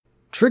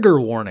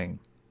Trigger warning.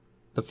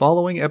 The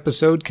following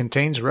episode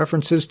contains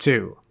references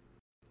to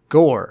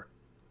gore,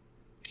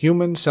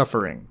 human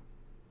suffering,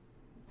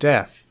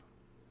 death,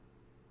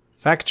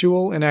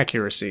 factual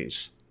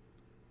inaccuracies,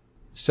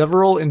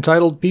 several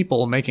entitled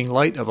people making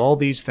light of all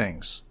these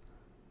things.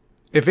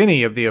 If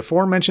any of the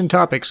aforementioned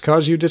topics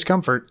cause you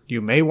discomfort, you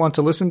may want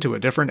to listen to a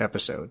different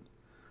episode.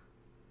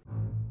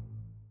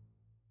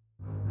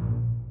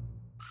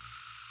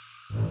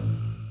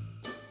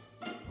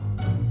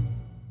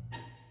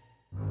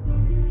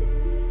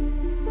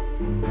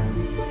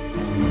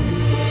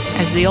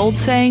 As the old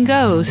saying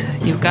goes,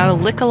 you've got to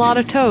lick a lot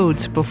of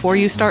toads before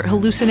you start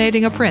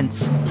hallucinating a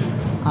prince.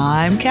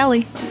 I'm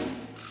Kelly.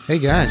 Hey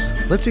guys,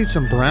 let's eat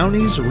some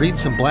brownies, read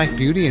some Black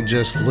Beauty, and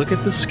just look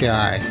at the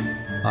sky.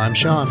 I'm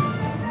Sean.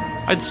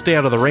 I'd stay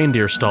out of the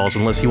reindeer stalls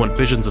unless you want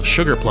visions of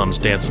sugar plums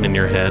dancing in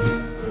your head.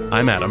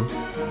 I'm Adam.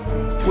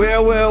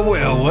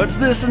 Well, what's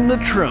this in the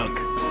trunk?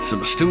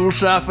 Some stool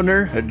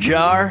softener, a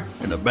jar,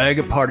 and a bag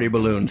of party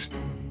balloons.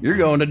 You're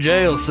going to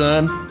jail,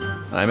 son.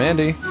 I'm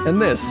Andy,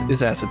 and this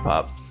is Acid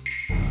Pop.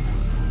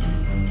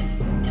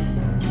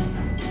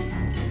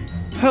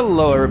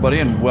 Hello, everybody,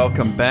 and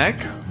welcome back,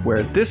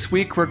 where this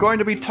week we're going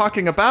to be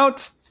talking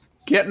about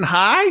getting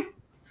high?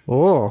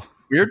 Oh,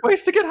 Weird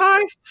ways to get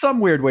high?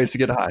 Some weird ways to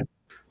get high.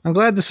 I'm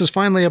glad this is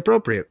finally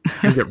appropriate.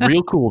 You get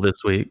real cool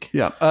this week.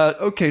 Yeah,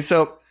 okay,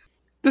 so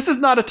this is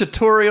not a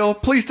tutorial.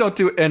 Please don't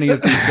do any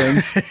of these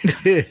things.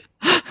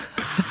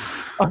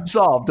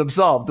 Absolved.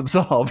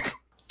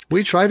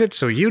 We tried it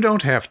so you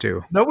don't have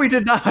to. No, we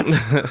did not.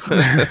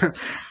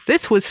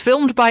 This was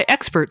filmed by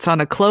experts on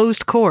a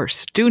closed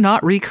course. Do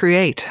not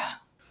recreate.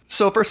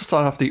 So first, let's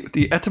start off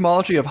the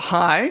etymology of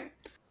high.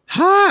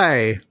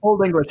 Hi!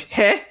 Old English,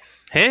 heh.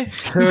 Hey?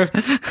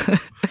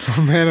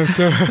 Oh man, I'm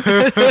so...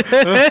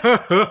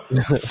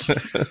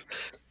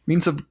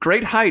 Means of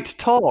great height,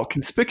 tall,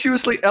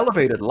 conspicuously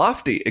elevated,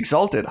 lofty,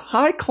 exalted,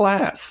 high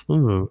class.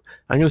 Ooh,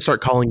 I'm going to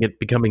start calling it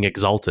becoming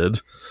exalted.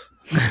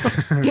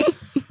 I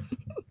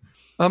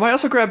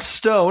also grabbed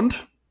stoned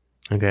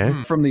Okay.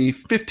 from the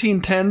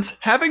 1510s,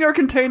 having or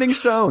containing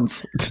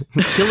stones.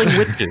 Killing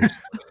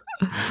witches.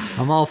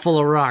 I'm all full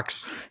of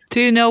rocks.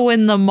 Do you know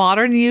when the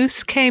modern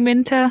use came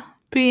into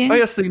being? Oh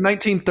yes, the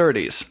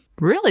 1930s.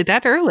 Really,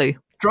 that early?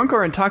 Drunk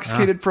or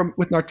intoxicated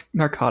with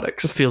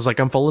narcotics. It feels like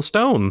I'm full of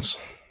stones.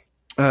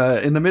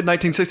 In the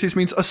mid-1960s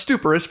means a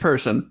stuporous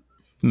person.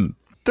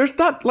 There's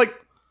not,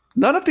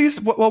 none of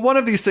these... Well, one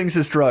of these things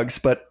is drugs,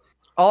 but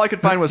all I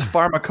could find was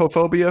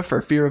pharmacophobia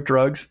for fear of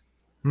drugs.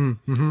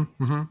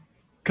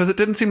 Because it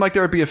didn't seem like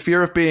there would be a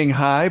fear of being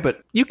high,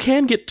 but... You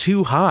can get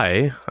too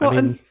high. Well,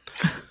 and,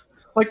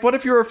 what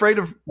if you're afraid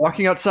of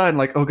walking outside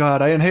and oh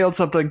God, I inhaled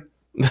something?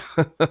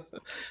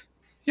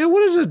 Yeah,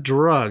 what is a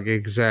drug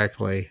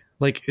exactly?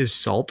 Is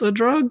salt a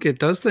drug? It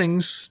does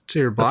things to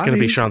your body. That's going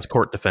to be Sean's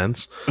court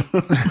defense.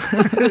 I'm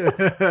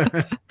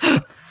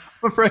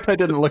afraid I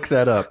didn't look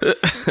that up.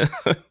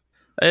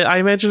 I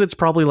imagine it's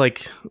probably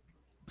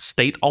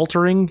state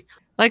altering.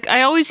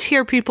 I always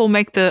hear people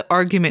make the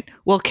argument,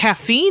 well,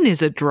 caffeine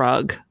is a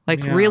drug,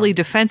 really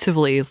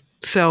defensively.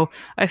 So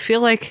I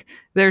feel like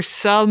there's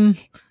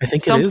something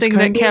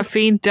that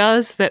caffeine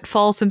does that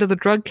falls into the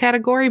drug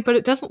category, but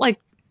it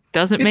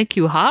doesn't make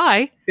you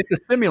high. It's a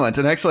stimulant.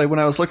 And actually, when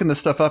I was looking this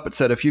stuff up, it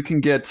said if you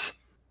can get,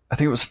 I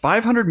think it was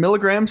 500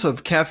 milligrams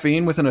of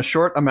caffeine within a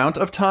short amount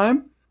of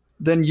time,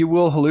 then you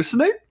will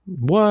hallucinate.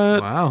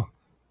 What? Wow.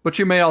 But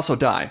you may also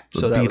die.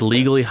 So Be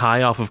legally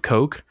high off of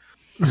Coke?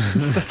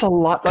 That's a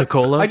lot.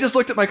 Coca-Cola? I just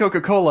looked at my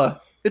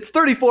Coca-Cola. It's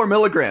 34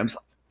 milligrams.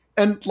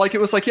 And it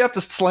was you have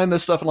to slam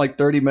this stuff in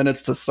 30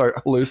 minutes to start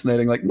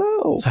hallucinating.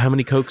 No. So how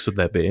many Cokes would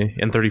that be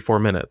in 34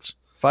 minutes?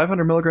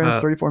 500 milligrams,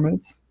 34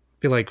 minutes?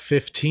 Be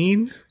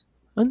 15?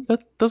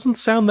 That doesn't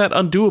sound that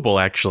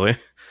undoable, actually.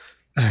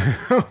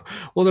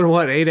 Well,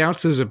 they're 8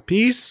 ounces a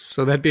piece?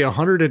 So that'd be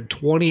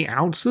 120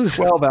 ounces?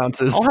 12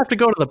 ounces. I'll have to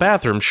go to the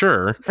bathroom,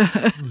 sure.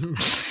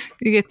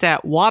 You get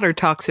that water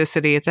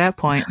toxicity at that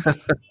point.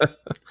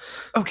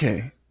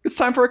 Okay. It's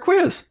time for a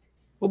quiz.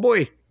 Oh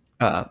boy.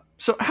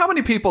 So how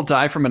many people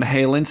die from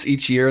inhalants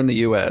each year in the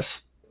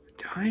U.S.?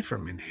 Die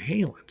from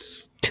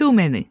inhalants? Too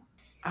many.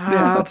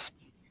 Yeah, that's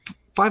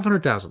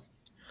 500,000.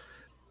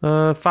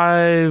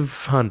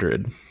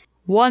 500.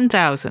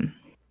 1,000.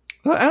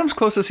 Adam's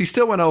closest. He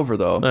still went over,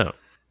 though. Oh.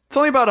 It's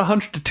only about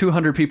 100 to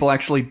 200 people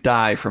actually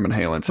die from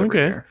inhalants every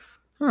year.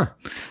 Huh.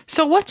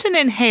 So what's an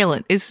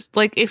inhalant? Is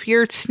if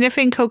you're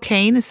sniffing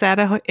cocaine, is that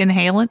an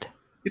inhalant?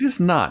 It is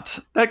not.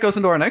 That goes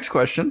into our next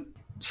question.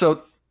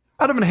 So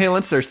out of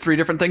inhalants, there's 3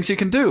 different things you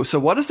can do. So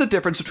what is the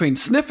difference between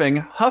sniffing,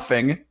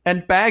 huffing,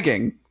 and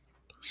bagging?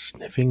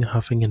 Sniffing,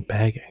 huffing, and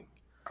bagging.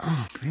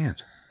 Oh, man.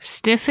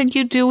 Sniffing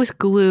you do with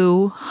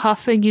glue,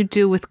 huffing you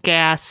do with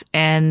gas,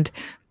 and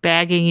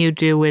bagging you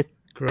do with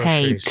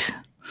Groceries.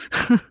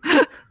 paint.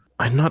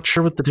 I'm not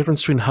sure what the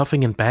difference between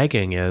huffing and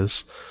bagging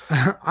is.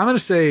 I'm going to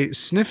say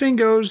sniffing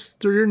goes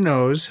through your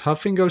nose,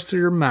 huffing goes through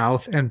your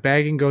mouth, and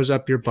bagging goes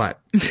up your butt.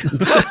 It's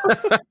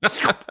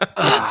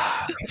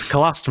a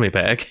colostomy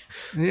bag.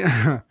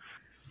 Yeah.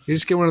 You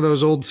just get one of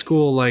those old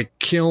school,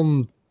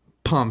 kiln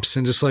pumps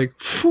and just like,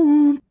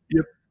 phoom.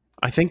 Yep.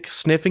 I think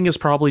sniffing is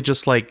probably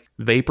just like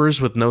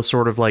vapors with no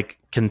sort of like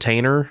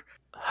container.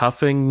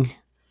 Huffing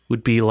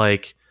would be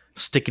like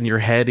sticking your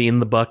head in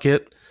the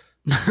bucket.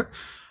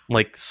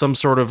 Like some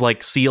sort of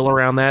like seal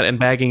around that, and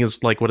bagging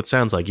is like what it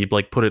sounds like. You'd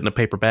like put it in a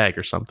paper bag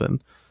or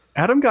something.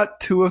 Adam got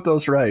 2 of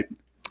those right.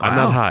 I'm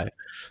not high.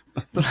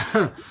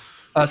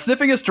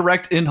 Sniffing is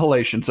direct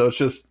inhalation, so it's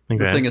just the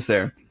thing is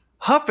there.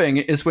 Huffing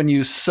is when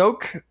you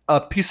soak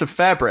a piece of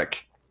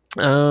fabric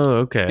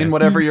in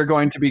whatever you're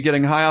going to be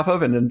getting high off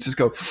of, and then just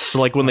go. So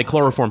like when they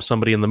chloroform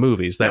somebody in the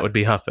movies, that would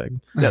be huffing.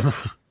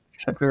 That's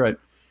exactly right.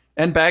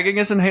 And bagging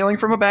is inhaling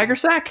from a bag or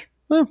sack.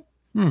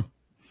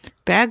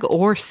 Bag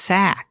or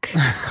sack.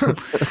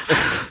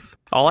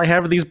 All I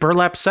have are these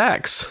burlap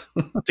sacks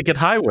to get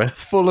high with.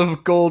 Full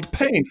of gold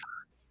paint.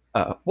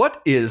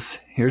 What is,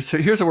 here's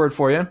a word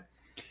for you,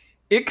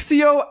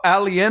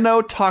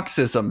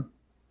 ichthyoalienotoxism.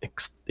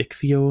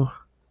 Ichthyo?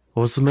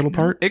 What was the middle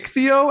part?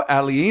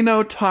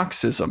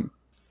 Ichthyoalienotoxism.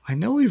 I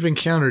know we've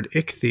encountered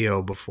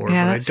ichthyo before,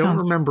 Yeah, but I don't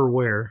remember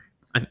where.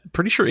 I'm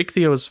pretty sure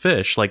ichthyo is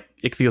fish, like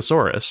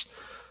Ichthyosaurus.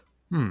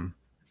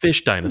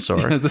 Fish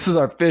dinosaur. This is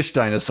our fish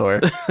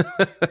dinosaur.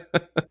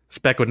 It's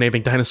back when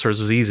naming dinosaurs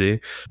was easy.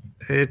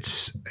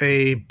 It's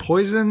a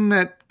poison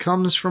that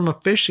comes from a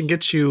fish and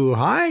gets you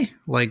high,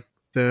 like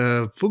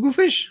the fugu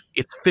fish.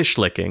 It's fish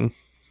licking.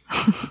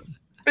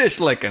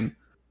 Fish licking.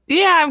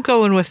 Yeah, I'm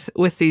going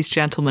with these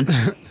gentlemen.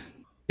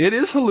 It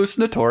is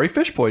hallucinatory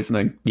fish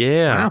poisoning.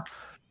 Yeah.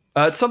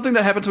 Wow. It's something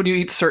that happens when you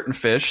eat certain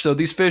fish. So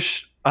these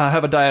fish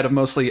have a diet of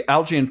mostly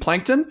algae and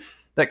plankton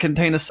that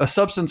contain a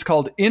substance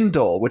called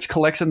indole, which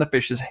collects in the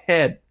fish's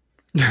head.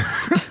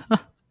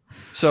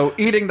 So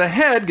eating the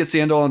head gets the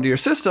indole into your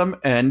system,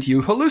 and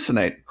you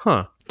hallucinate.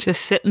 Huh.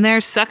 Just sitting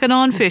there sucking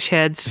on fish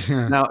heads.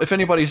 Now, if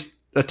anybody's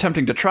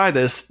attempting to try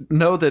this,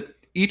 know that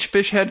each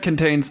fish head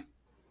contains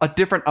a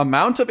different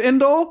amount of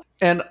indole,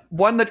 and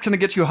one that's going to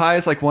get you high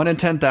is like 1 in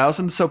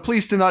 10,000. So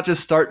please do not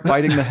just start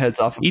biting the heads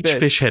off of Each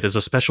fish head is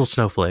a special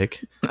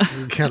snowflake.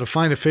 You gotta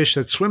find a fish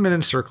that's swimming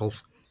in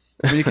circles.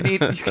 I mean, you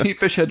can eat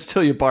fish heads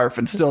till you barf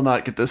and still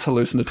not get this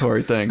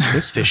hallucinatory thing.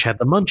 This fish had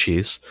the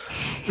munchies.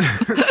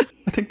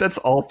 I think that's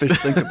all fish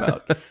think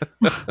about.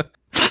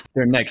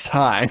 Their next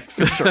high.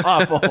 Fish are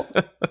awful.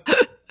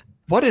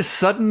 What is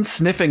sudden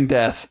sniffing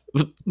death?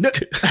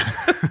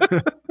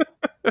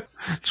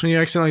 It's when you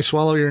accidentally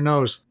swallow your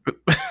nose.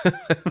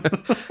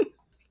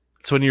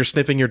 It's when you're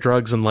sniffing your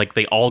drugs and like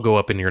they all go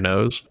up in your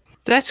nose.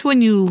 That's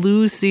when you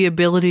lose the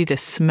ability to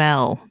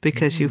smell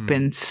because you've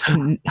been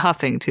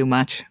huffing too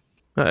much.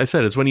 I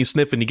said it's when you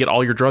sniff and you get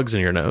all your drugs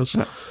in your nose.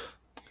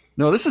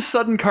 No, this is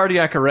sudden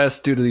cardiac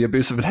arrest due to the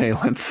abuse of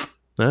inhalants.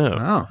 Oh.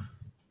 Oh.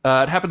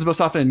 It happens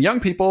most often in young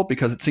people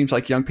because it seems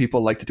like young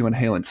people like to do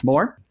inhalants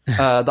more.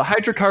 The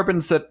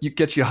hydrocarbons that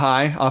get you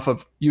high off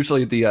of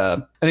usually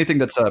the anything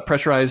that's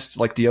pressurized,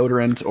 like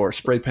deodorant or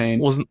spray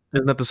paint. Isn't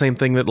that the same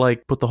thing that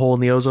like put the hole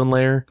in the ozone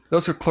layer?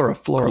 Those are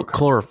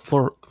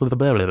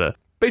chlorofluorocarbons.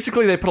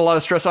 Basically, they put a lot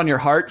of stress on your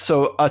heart,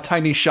 so a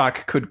tiny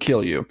shock could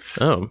kill you.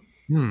 Oh.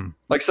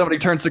 Like somebody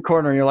turns the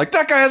corner and you're like,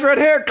 that guy has red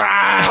hair.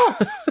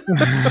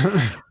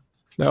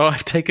 No,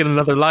 I've taken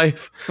another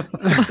life.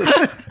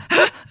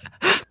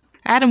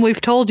 Adam,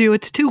 we've told you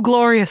it's too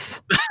glorious.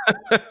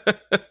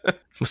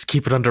 Let's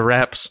keep it under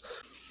wraps.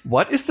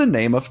 What is the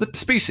name of the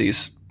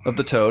species of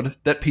the toad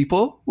that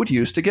people would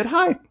use to get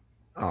high?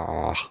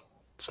 Oh.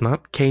 It's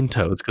not cane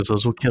toads because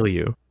those will kill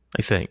you,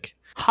 I think.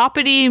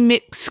 Hoppity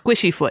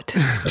McSquishy Foot.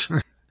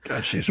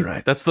 God, she's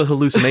right. That's the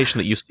hallucination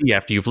that you see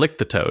after you've licked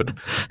the toad.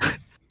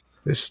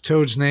 This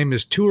toad's name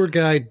is Tour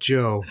Guide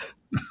Joe.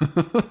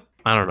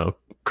 I don't know.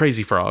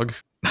 Crazy frog.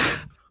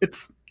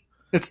 It's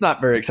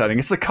not very exciting.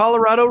 It's the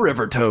Colorado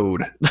River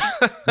toad.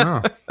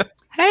 Oh.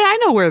 Hey, I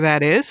know where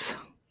that is.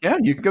 Yeah,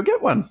 you can go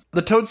get one.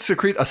 The toads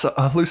secrete a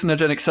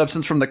hallucinogenic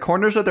substance from the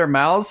corners of their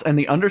mouths and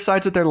the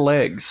undersides of their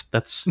legs.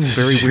 That's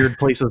very weird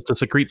places to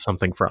secrete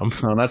something from.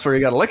 Oh, that's where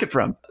you got to lick it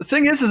from. The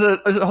thing is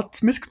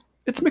it's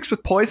mixed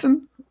with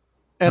poison,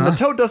 and the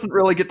toad doesn't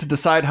really get to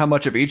decide how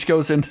much of each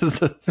goes into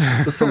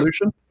the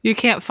solution. You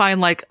can't find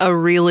like a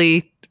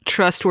really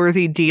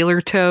trustworthy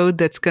dealer toad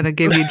that's going to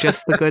give you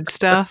just the good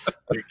stuff.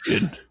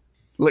 Good.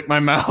 Lick my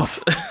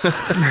mouth.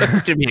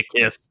 Give me a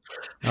kiss.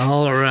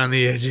 All around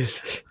the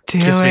edges.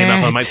 Kiss me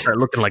enough, I might start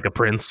looking like a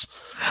prince.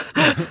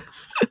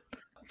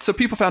 So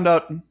people found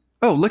out,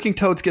 licking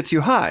toads gets you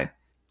high.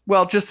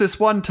 Well, just this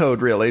one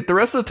toad, really. The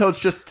rest of the toads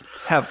just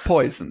have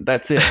poison.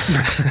 That's it.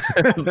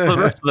 The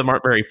rest of them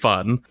aren't very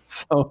fun.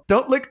 So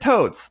don't lick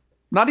toads.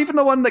 Not even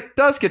the one that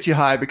does get you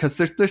high, because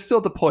there's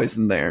still the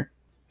poison there.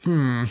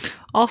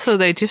 Also,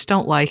 they just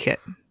don't like it.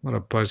 What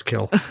a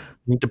buzzkill.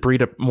 You need to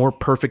breed a more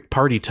perfect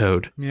party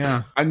toad.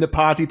 Yeah. I'm the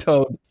party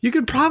toad. You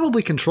could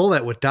probably control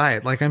that with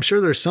diet. Like, I'm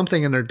sure there's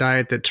something in their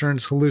diet that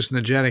turns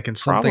hallucinogenic and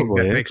something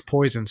that makes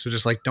poison. So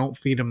just like, don't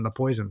feed them the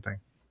poison thing.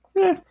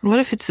 What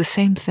if it's the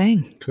same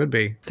thing? Could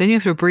be. Then you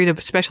have to breed a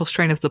special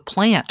strain of the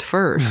plant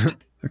first.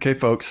 Okay,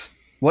 folks.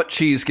 What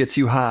cheese gets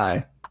you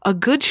high? A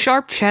good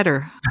sharp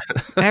cheddar.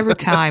 Every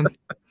time.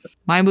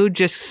 My mood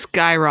just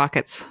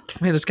skyrockets.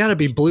 Man, it's got to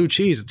be blue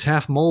cheese. It's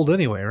half mold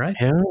anyway, right?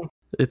 Yeah.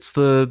 It's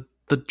the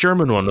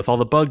German one with all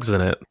the bugs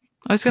in it.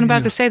 I was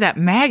about to say that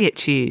maggot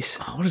cheese.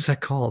 Oh, what is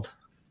that called?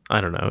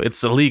 I don't know.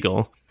 It's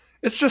illegal.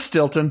 It's just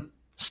Stilton.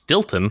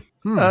 Stilton?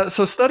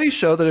 So studies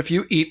show that if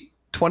you eat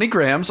 20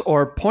 grams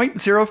or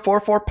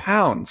 0.044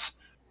 pounds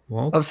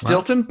of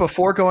Stilton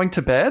before going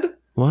to bed,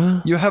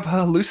 what? You have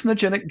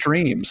hallucinogenic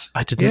dreams.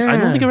 I don't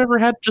think I've ever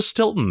had just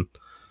Stilton.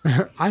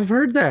 I've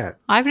heard that.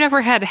 I've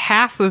never had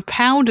half a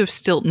pound of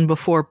Stilton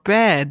before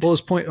bed. Well,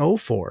 it's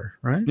 0.04,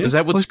 right? Is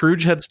that what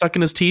Scrooge had stuck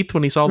in his teeth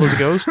when he saw those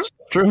ghosts?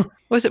 True.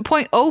 Was it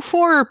 0.04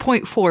 or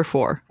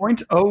 0.44?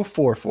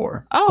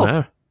 0.044. Oh,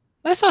 Yeah.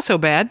 that's not so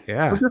bad.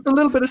 Yeah. With just a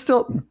little bit of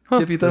Stilton.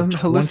 Give you the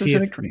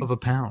hallucinogenic dream. of a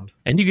pound.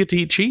 And you get to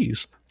eat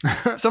cheese.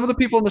 Some of the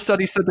people in the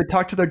study said they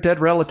talked to their dead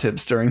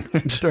relatives during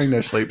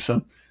their sleep.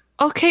 So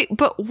Okay,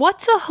 but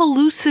what's a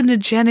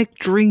hallucinogenic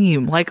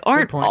dream? Like,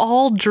 aren't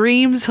all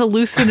dreams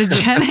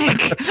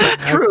hallucinogenic?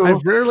 True.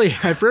 I've rarely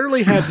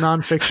had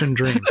nonfiction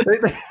dreams.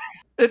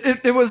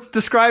 It was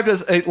described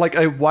as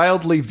a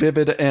wildly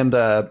vivid, and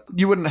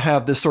you wouldn't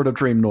have this sort of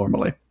dream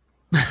normally.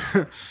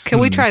 Can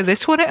we try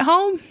this one at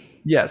home?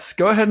 Yes,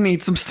 go ahead and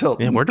eat some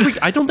Stilton. Yeah,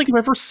 I don't think I've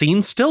ever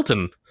seen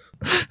Stilton.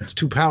 It's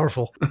too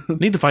powerful.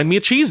 Need to find me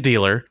a cheese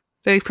dealer.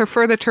 They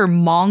prefer the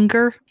term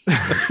monger.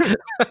 I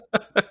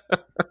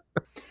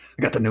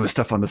got the newest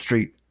stuff on the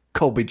street.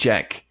 Colby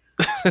Jack.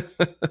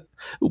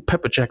 Ooh,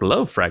 Pepper Jack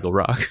love Fraggle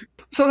Rock.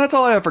 So that's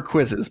all I have for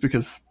quizzes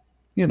because,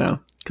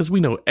 Because we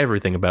know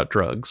everything about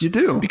drugs. you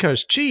do.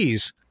 Because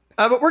cheese.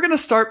 But we're going to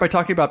start by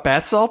talking about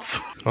bath salts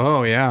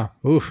Oh, yeah.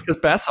 Oof. because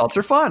bath salts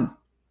are fun.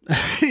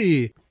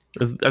 Hey.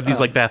 Are these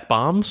like bath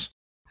bombs?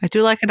 I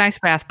do like a nice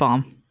bath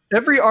bomb.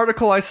 Every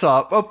article I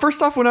saw, well,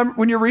 first off,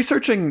 when you're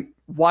researching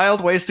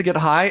wild ways to get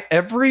high,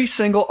 every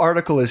single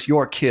article is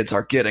your kids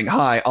are getting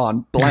high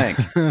on blank.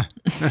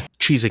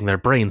 Cheesing their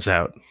brains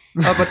out.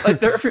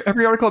 But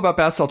every article about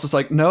bath salts is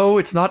like, no,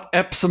 it's not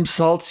Epsom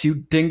salts, you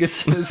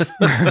dinguses.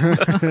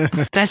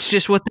 That's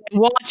just what they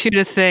want you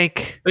to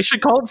think. They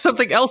should call it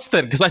something else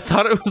then, because I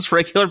thought it was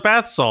regular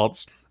bath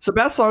salts. So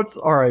bath salts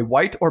are a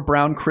white or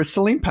brown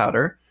crystalline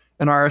powder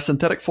and are a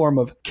synthetic form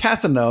of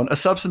cathinone, a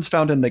substance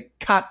found in the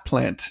khat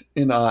plant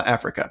in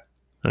Africa.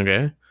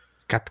 Okay.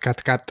 Cut.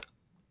 Khat.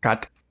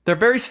 They're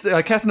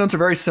cathinones are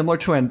very similar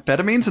to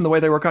amphetamines in the way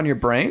they work on your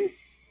brain.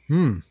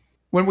 When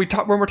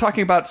we're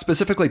talking about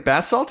specifically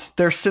bath salts,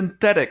 they're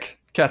synthetic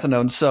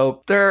cathinones,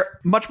 so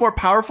they're much more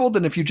powerful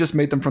than if you just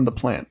made them from the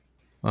plant.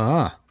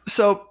 Ah.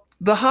 So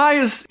the high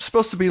is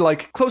supposed to be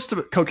like close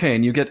to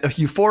cocaine. You get a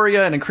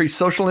euphoria and increased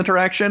social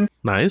interaction,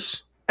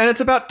 Nice. and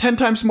it's about 10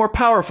 times more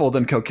powerful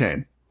than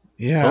cocaine.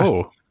 Yeah.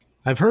 Oh.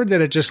 I've heard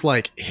that it just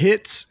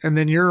hits and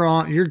then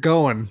you're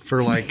going for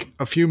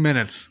a few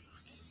minutes.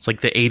 It's like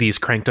the 80s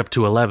cranked up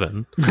to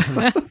 11.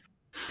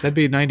 That'd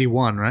be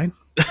 91, right?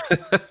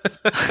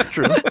 That's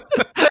true.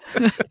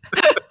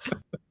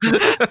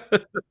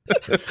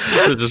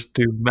 We'll just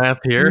do math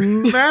here.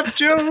 Math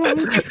joke.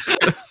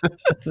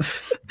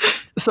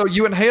 So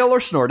you inhale or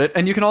snort it,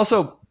 and you can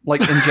also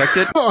inject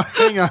it. Oh,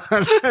 hang on.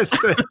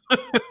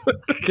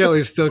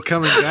 Kelly's still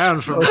coming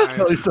down from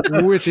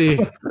my witty.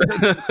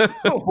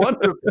 Oh,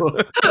 wonderful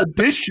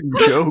addition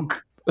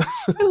joke.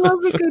 I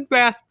love a good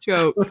bath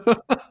joke.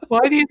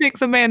 Why do you think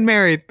the man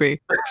married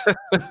me?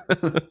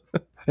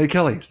 Hey,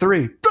 Kelly,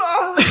 3.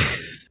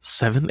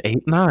 7,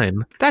 8,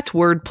 9. That's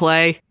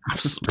wordplay.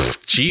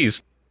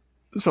 Jeez.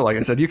 So like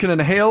I said, you can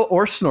inhale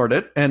or snort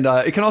it, and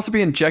it can also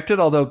be injected,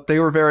 although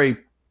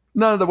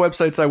none of the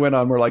websites I went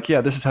on were like,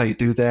 yeah, this is how you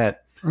do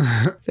that.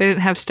 They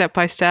didn't have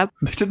step-by-step?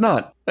 They did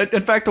not.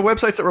 In fact, the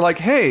websites that were like,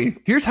 hey,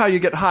 here's how you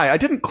get high, I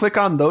didn't click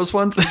on those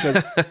ones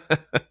because...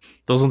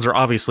 Those ones are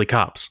obviously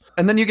cops.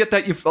 And then you get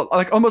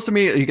that, almost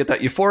immediately, you get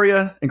that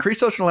euphoria,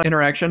 increased social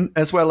interaction,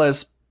 as well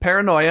as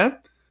paranoia,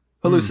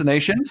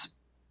 hallucinations,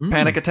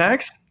 panic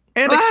attacks,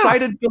 and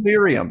excited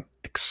delirium.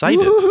 Excited.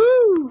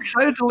 Woo-hoo!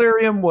 Excited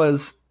delirium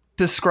was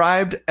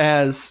described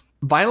as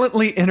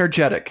violently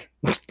energetic.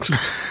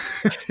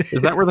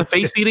 Is that where the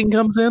face eating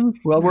comes in?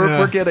 Well,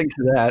 we're getting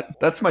to that.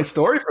 That's my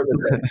story for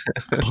the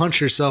day.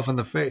 Punch yourself in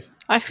the face.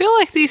 I feel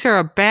like these are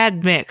a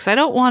bad mix. I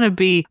don't want to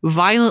be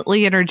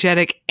violently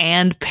energetic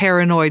and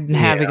paranoid and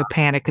having a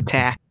panic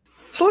attack.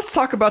 So let's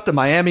talk about the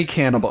Miami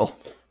cannibal.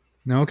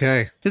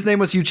 Okay. His name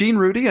was Eugene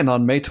Rudy, and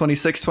on May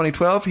 26,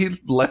 2012, he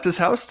left his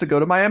house to go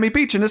to Miami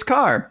Beach in his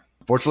car.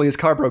 Fortunately, his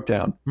car broke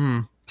down.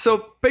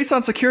 So, based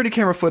on security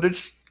camera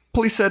footage,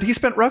 police said he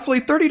spent roughly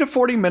 30 to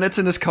 40 minutes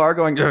in his car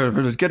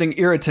getting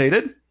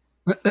irritated.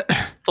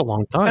 It's a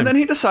long time. And then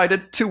he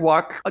decided to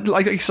walk.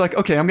 He's like,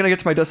 okay, I'm going to get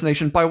to my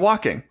destination by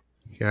walking.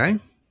 Okay.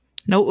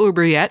 No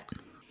Uber yet.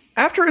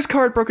 After his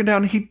car had broken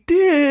down, he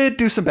did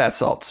do some bath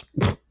salts.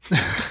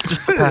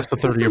 Just to pass the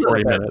 30 or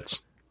 40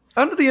 minutes.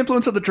 Under the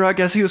influence of the drug,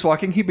 as he was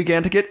walking, he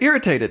began to get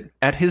irritated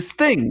at his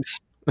things.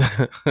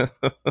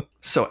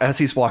 So as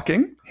he's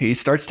walking, he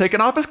starts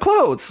taking off his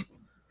clothes.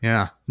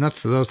 Yeah.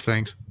 Nuts to those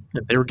things.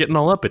 They were getting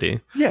all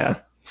uppity. Yeah.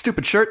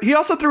 Stupid shirt. He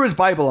also threw his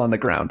Bible on the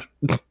ground.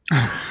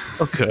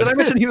 Okay. Did I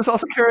mention he was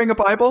also carrying a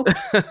Bible?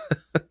 That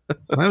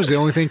was the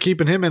only thing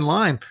keeping him in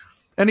line.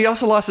 And he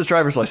also lost his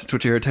driver's license,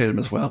 which irritated him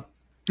as well.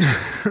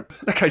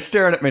 That guy's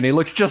staring at me and he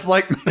looks just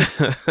like me.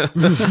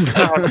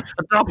 A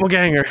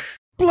doppelganger.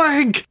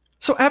 Blank!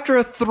 So after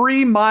a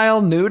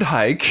 3-mile nude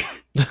hike,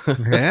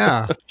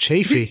 Yeah,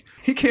 chafy.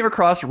 he came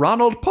across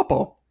Ronald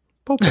Popo,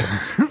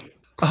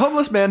 a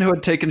homeless man who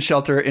had taken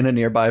shelter in a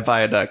nearby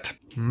viaduct.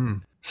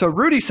 So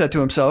Rudy said to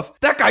himself,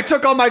 that guy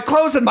took all my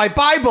clothes and my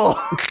Bible!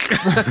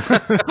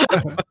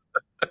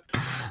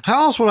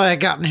 How else would I have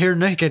gotten here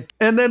naked?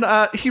 And then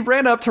he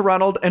ran up to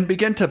Ronald and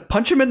began to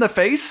punch him in the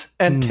face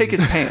and take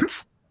his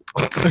pants.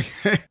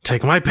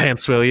 Take my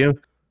pants, will you?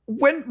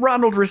 When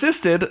Ronald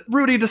resisted,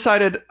 Rudy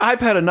decided,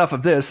 I've had enough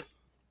of this.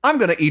 I'm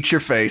going to eat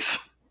your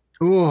face.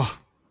 Ooh,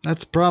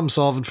 that's problem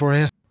solving for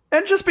you.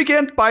 And just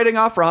began biting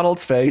off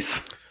Ronald's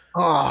face.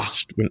 Oh,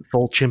 Just went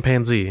full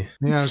chimpanzee.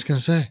 yeah, I was going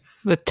to say.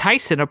 The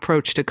Tyson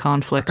approach to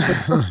conflict.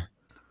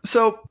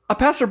 So a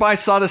passerby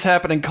saw this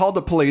happen and called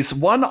the police.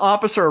 One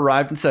officer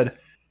arrived and said,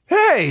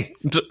 hey,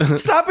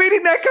 stop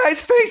eating that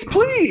guy's face,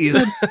 please.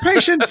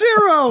 Patient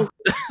zero!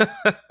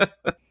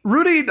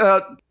 Rudy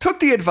took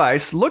the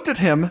advice, looked at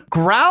him,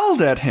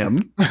 growled at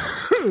him.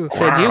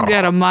 Said, you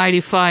got a mighty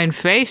fine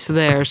face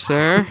there,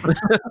 sir.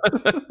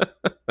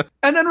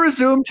 And then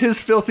resumed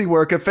his filthy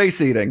work of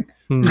face eating.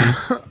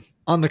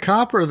 On the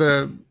cop or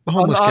the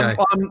homeless guy?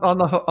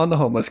 On the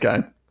homeless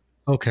guy.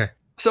 Okay.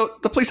 So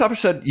the police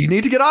officer said, you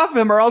need to get off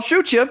him or I'll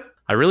shoot you.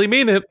 I really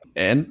mean it.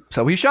 And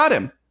so he shot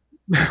him.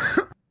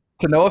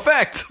 To no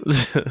effect.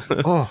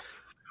 Oh,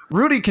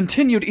 Rudy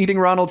continued eating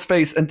Ronald's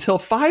face until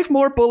 5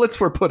 more bullets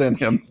were put in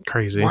him.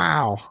 Crazy.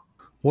 wow.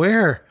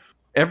 Where?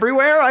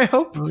 Everywhere, I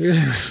hope.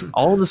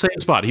 All in the same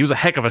spot. He was a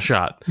heck of a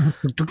shot.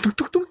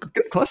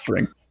 Good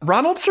clustering.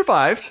 Ronald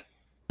survived,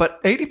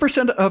 but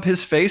 80% of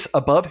his face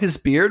above his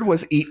beard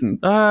was eaten.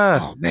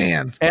 Oh,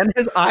 man. And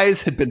his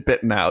eyes had been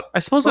bitten out. I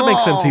suppose that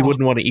makes sense. He Oh.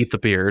 wouldn't want to eat the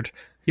beard.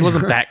 He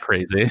wasn't that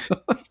crazy.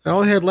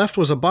 All he had left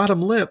was a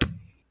bottom lip.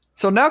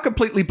 So now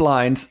completely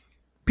blind,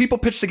 people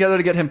pitched together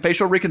to get him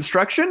facial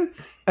reconstruction,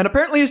 and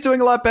apparently he's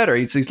doing a lot better.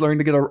 He's learning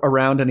to get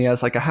around, and he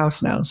has like a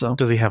house now. So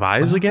Does he have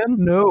eyes again?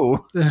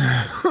 no.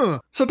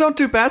 So don't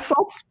do bath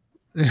salts.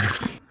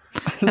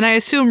 And I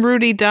assume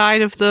Rudy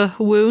died of the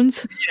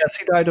wounds. Yes,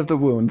 he died of the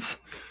wounds.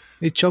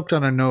 He choked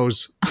on a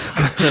nose.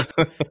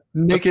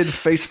 Naked,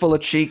 face full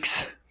of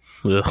cheeks.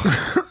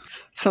 Ugh.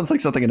 Sounds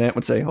like something an ant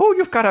would say. Oh,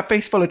 you've got a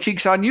face full of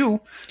cheeks on you.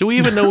 Do we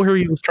even know where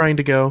he was trying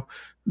to go?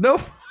 No.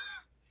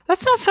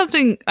 That's not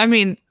something, I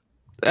mean,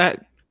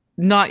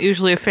 not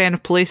usually a fan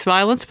of police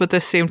violence, but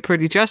this seemed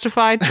pretty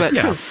justified. But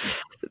Yeah.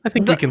 I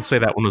think we can say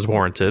that one was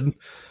warranted.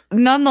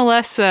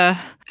 nonetheless,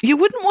 you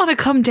wouldn't want to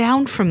come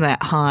down from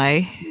that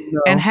high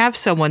and have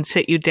someone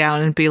sit you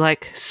down and be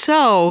like,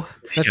 so...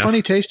 That Yeah.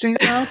 funny tasting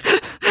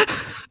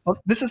mouth? Well,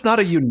 this is not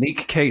a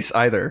unique case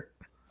either.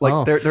 Like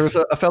Oh. there was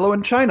a fellow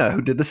in China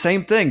who did the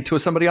same thing to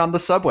somebody on the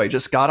subway.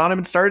 Just got on him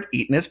and started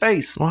eating his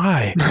face.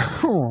 Why?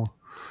 Oh.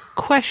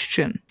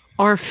 Question.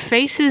 Are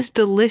faces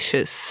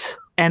delicious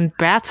and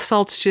bath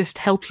salts just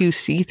help you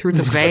see through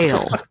the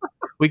veil?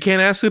 We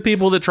can't ask the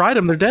people that tried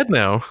him. They're dead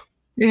now.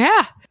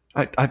 Yeah.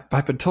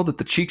 I've been told that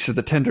the cheeks are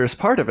the tenderest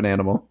part of an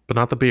animal. But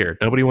not the beard.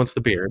 Nobody wants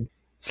the beard.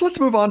 So let's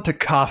move on to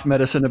cough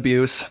medicine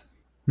abuse.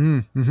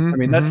 Mm-hmm, I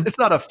mean, it's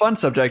not a fun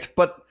subject,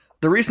 but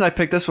the reason I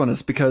picked this one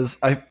is because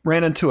I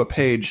ran into a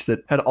page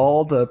that had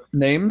all the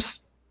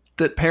names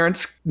that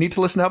parents need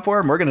to listen out for,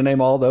 and we're going to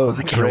name all those.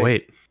 I can't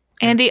wait.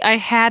 Andy, I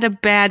had a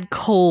bad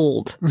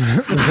cold.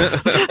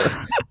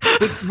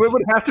 It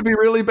would have to be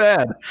really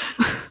bad.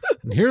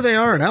 And here they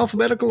are in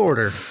alphabetical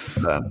order.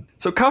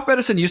 So cough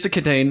medicine used to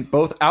contain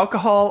both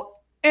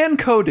alcohol and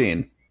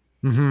codeine.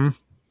 Mm-hmm.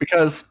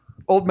 Because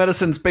old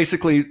medicines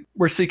basically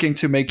were seeking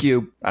to make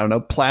you, I don't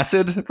know,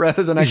 placid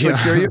rather than actually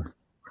Yeah. cure you.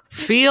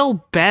 Feel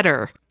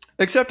better.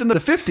 Except in the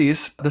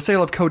 50s, the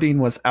sale of codeine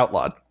was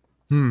outlawed.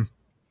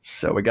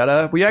 So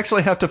we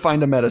actually have to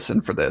find a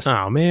medicine for this.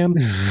 Oh, man.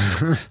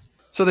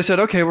 So they said,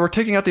 okay, we're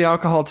taking out the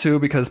alcohol too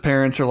because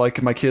parents are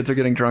like, my kids are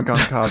getting drunk on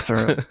cough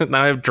syrup.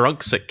 Now I have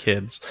drunk sick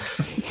kids.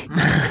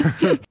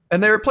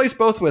 And they replaced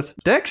both with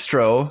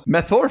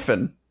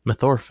dextromethorphan.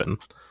 Methorphan.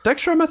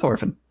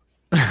 Dextromethorphan.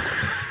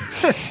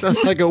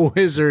 Sounds like a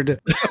wizard.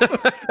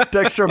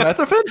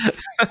 Dextromethorphan?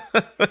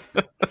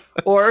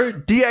 Or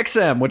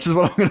DXM, which is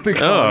what I'm going to be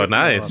calling Oh, it.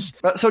 nice.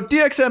 So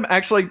DXM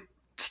actually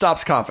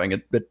stops coughing.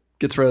 It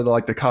gets rid of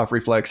the cough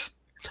reflex.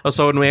 Oh,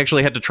 so when we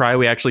actually had to try,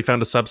 we actually found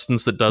a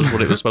substance that does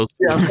what it was supposed to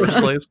do in the first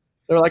place?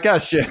 They're like, ah,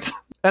 shit.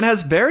 And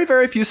has very,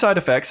 very few side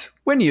effects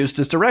when used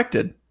as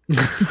directed.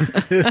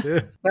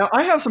 Now,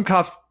 I have some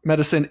cough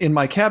medicine in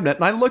my cabinet,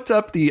 and I looked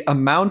up the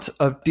amount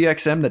of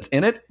DXM that's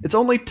in it. It's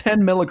only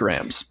 10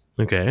 milligrams.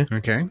 Okay.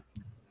 Okay.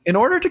 In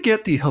order to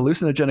get the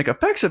hallucinogenic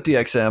effects of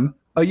DXM,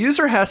 a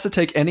user has to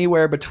take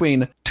anywhere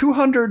between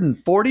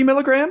 240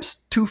 milligrams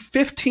to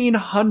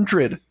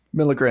 1,500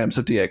 milligrams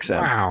of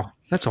DXM. Wow.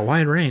 That's a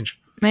wide range.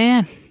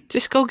 Man,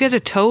 just go get a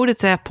toad at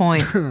that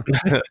point. Go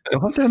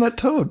hunt down that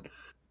toad.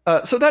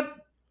 So that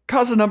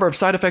causes a number of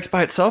side effects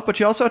by itself, but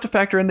you also have to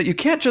factor in that you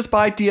can't just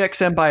buy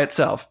DXM by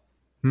itself.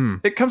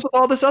 It comes with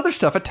all this other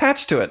stuff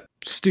attached to it.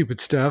 Stupid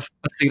stuff.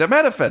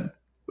 Acetaminophen,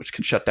 which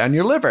can shut down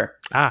your liver.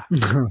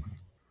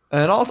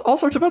 And all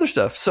sorts of other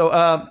stuff. So,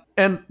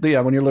 when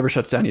your liver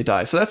shuts down, you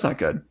die. So that's not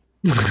good.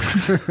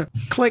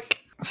 Click.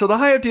 So the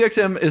high of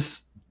DXM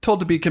is told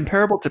to be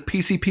comparable to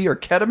PCP or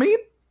ketamine.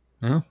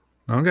 Oh,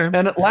 okay.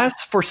 And it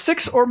lasts for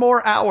 6 or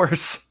more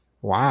hours.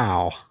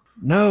 Wow.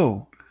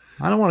 No.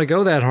 I don't want to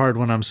go that hard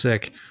when I'm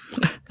sick.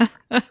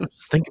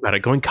 Just think about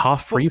it. Going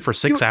cough-free for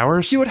 6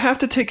 hours? You would have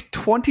to take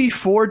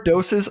 24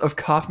 doses of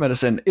cough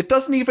medicine. It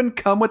doesn't even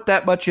come with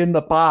that much in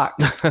the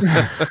box.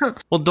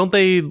 Well, don't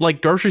they,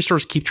 like, grocery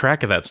stores keep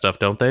track of that stuff,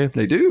 don't they?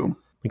 They do.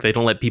 Like, they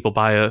don't let people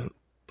buy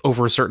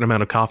over a certain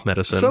amount of cough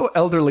medicine. So,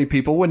 elderly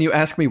people, when you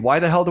ask me, why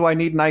the hell do I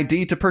need an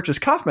ID to purchase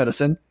cough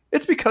medicine?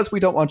 It's because we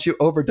don't want you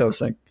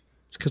overdosing.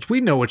 It's because we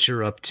know what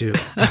you're up to.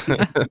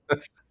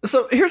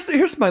 So,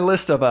 here's my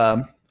list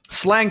of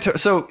slang.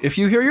 So, if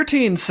you hear your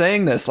teens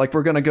saying this, like,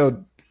 we're gonna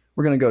go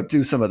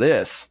do some of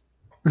this,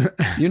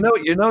 you know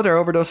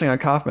they're overdosing on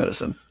cough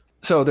medicine.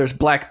 So, there's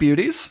black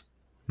beauties.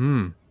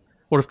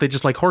 What if they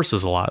just like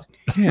horses a lot?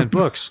 Yeah, and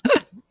books.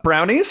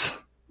 Brownies.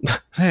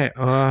 Hey,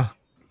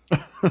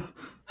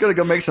 Gonna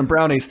go make some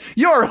brownies.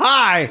 You're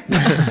high.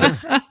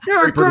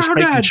 you're British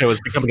baking grounded. show is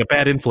becoming a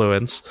bad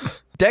influence.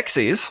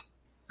 Dexies.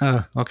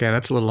 Okay,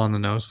 that's a little on the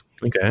nose.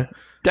 Okay.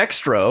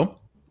 Dextro.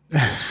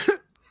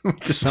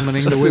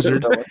 Summoning the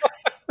wizard.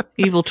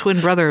 Evil twin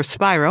brother of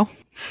Spyro.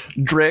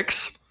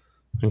 Drix,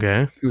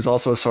 Okay. who's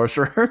also a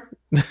sorcerer.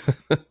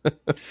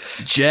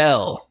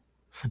 Gel.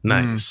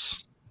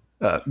 Nice.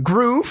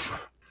 Groove.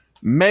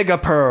 Mega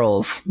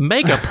Pearls.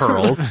 Mega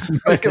Pearl.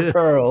 Mega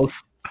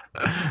Pearls.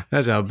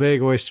 That's a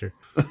big oyster.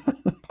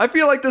 I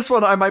feel like this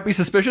one I might be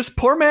suspicious.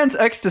 Poor man's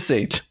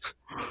ecstasy.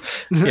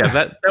 Yeah,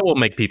 that will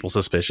make people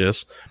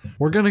suspicious.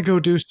 We're going to go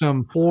do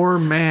some poor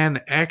man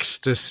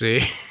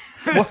ecstasy.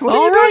 What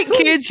All right,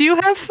 kids, you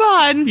have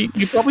fun.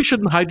 You probably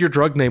shouldn't hide your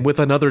drug name with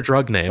another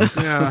drug name.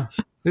 Yeah.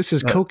 This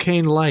is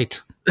cocaine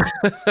light.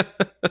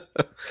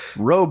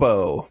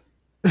 Robo.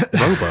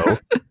 Robo.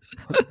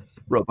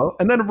 Robo.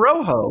 And then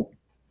Rojo.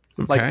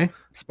 Like Okay.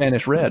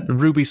 Spanish red.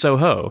 Ruby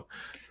Soho.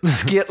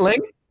 Skittling.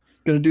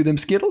 Gonna do them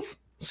Skittles?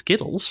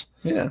 Skittles.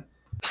 Yeah.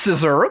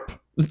 Scissorup.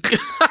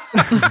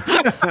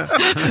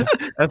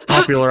 That's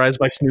popularized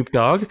by Snoop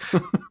Dogg.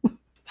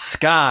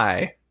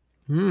 Sky.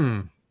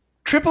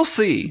 Triple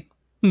C.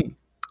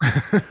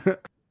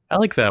 I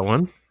like that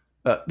one.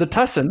 The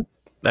Tussin.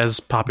 As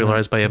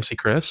popularized by MC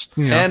Chris.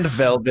 Yeah. And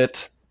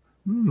Velvet.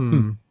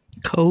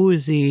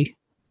 Cozy.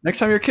 Next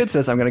time your kid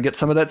says, I'm going to get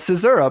some of that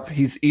scissorup,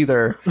 he's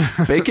either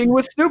baking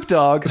with Snoop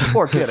Dogg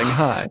or getting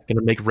high.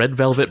 Gonna make red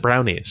velvet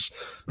brownies.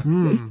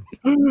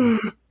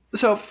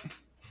 So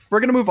we're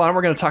going to move on.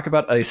 We're going to talk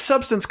about a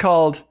substance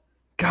called,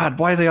 God,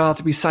 why do they all have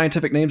to be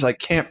scientific names I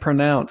can't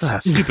pronounce?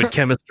 Stupid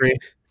chemistry.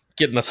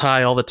 Getting us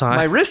high all the time.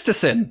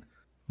 Myristicin.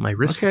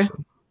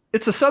 Myristicin.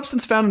 It's a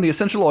substance found in the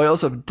essential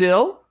oils of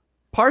dill,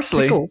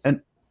 parsley, Pickles.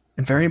 and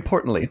very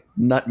importantly,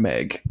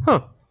 nutmeg.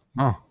 Huh.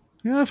 Oh.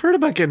 Yeah, I've heard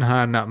about getting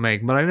high on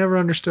nutmeg, but I never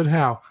understood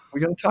how.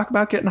 We're going to talk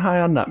about getting high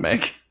on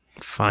nutmeg.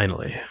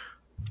 Finally.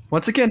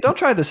 Once again, don't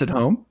try this at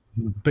home.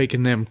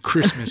 Baking them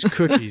Christmas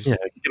cookies. Yeah,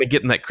 you're gonna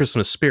get in that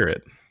Christmas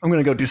spirit. I'm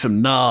going to go do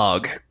some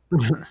nog.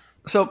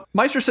 So,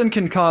 mystricin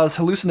can cause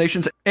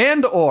hallucinations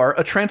and or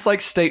a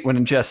trance-like state when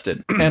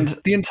ingested. And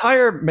the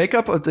entire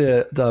makeup of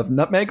the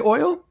nutmeg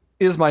oil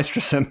is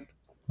mystricin.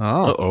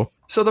 Oh. Uh-oh.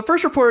 So the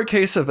first reported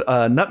case of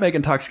nutmeg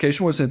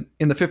intoxication was in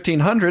the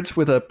 1500s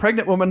with a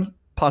pregnant woman,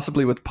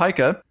 possibly with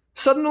pica,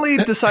 suddenly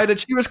decided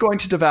she was going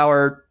to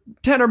devour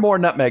 10 or more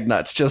nutmeg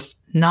nuts. Just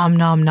Nom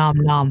nom nom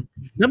nom.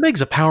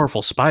 Nutmeg's a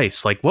powerful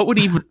spice. Like, what would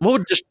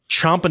just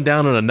chomping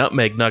down on a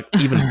nutmeg nut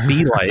even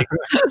be like?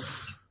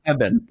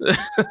 heaven,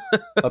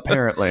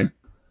 apparently.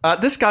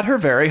 This got her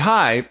very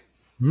high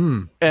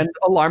and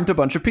alarmed a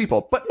bunch of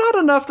people, but not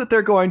enough that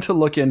they're going to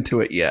look into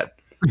it yet.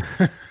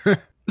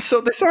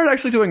 So they started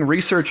actually doing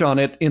research on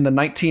it in the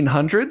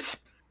 1900s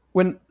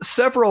when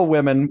several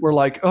women were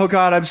like, oh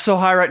God, I'm so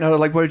high right now. They're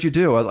like, what did you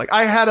do? I was like,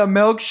 I had a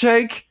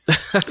milkshake.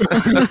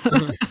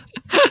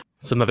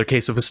 It's another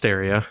case of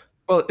hysteria.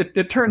 Well,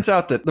 it turns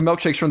out that the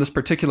milkshakes from this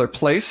particular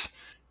place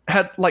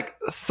had like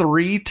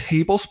 3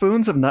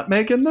 tablespoons of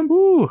nutmeg in them.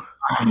 Ooh.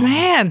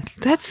 Man,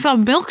 that's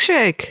some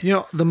milkshake. You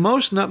know, the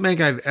most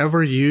nutmeg I've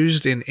ever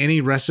used in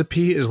any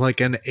recipe is like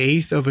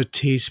 1/8 of a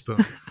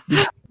teaspoon.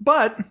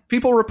 But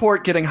people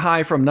report getting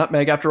high from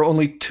nutmeg after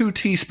only 2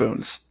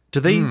 teaspoons. Do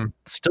they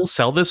still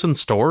sell this in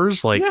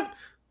stores? Like, Yeah.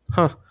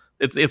 huh?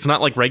 It's not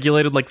like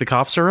regulated like the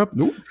cough syrup?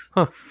 Nope.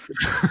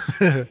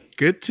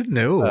 Good to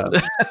know.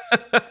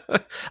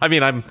 I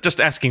mean, I'm just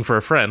asking for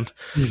a friend.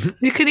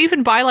 You could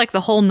even buy like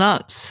the whole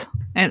nuts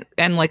and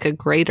like a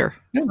grater.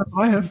 Yeah, that's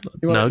what I have.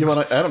 You want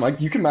Nugs. to, Adam?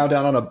 You can mow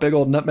down on a big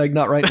old nutmeg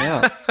nut right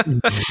now.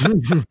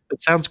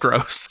 It sounds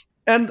gross.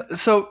 And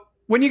so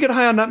when you get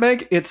high on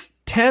nutmeg, it's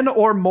 10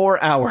 or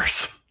more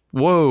hours.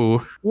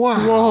 Whoa.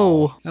 Wow.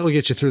 Whoa. That'll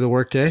get you through the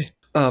workday.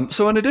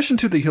 So in addition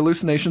to the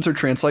hallucinations or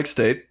trance-like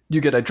state,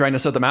 you get a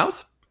dryness of the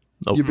mouth.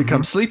 Oh. You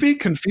become sleepy,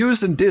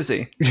 confused, and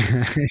dizzy.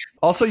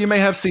 Also, you may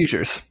have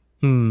seizures.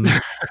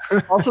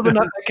 Also, the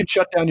nutmeg can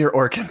shut down your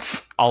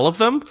organs. All of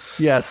them?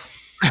 Yes.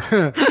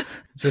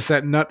 Just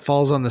that nut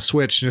falls on the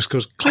switch and just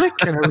goes click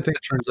and everything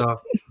turns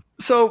off.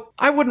 So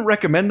I wouldn't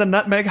recommend the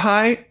nutmeg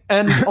high.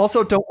 And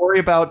also don't worry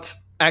about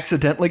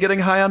accidentally getting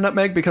high on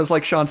nutmeg because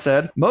like Sean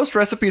said, most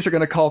recipes are going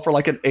to call for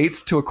like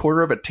 1/8 to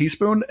 1/4 of a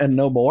teaspoon and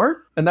no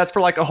more. And that's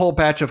for like a whole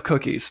batch of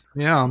cookies.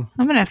 Yeah. I'm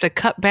going to have to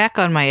cut back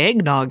on my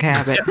eggnog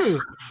habit.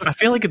 I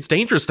feel like it's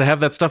dangerous to have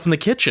that stuff in the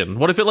kitchen.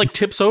 What if it like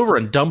tips over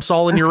and dumps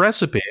all in your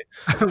recipe?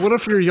 What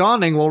if you're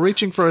yawning while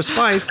reaching for a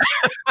spice?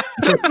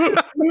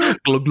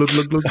 Glug, glug,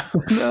 glug, glug.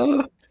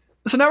 No.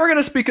 So now we're going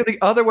to speak of the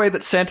other way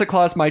that Santa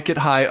Claus might get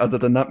high other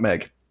than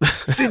nutmeg.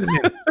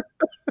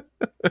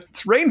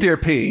 It's reindeer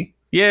pee.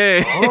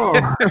 Yay.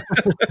 Oh.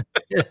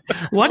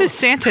 What is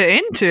Santa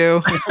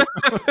into?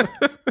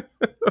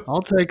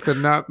 I'll take the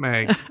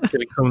nutmeg.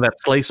 Getting some of that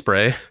sleigh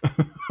spray.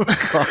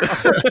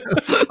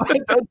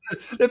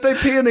 If they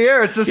pee in the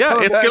air, it's just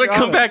Yeah, it's going to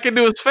come on. back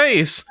into his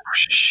face.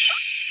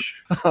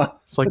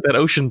 It's like that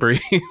ocean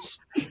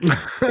breeze.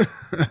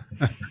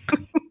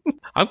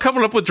 I'm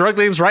coming up with drug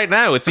names right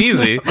now. It's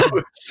easy.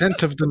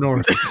 Scent of the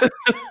North.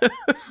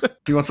 Do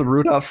you want some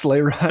Rudolph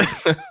sleigh ride?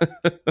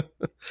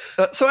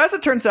 So as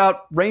it turns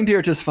out,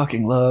 reindeer just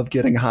fucking love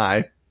getting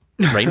high.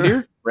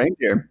 Reindeer?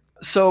 Reindeer.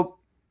 So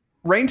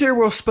reindeer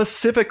will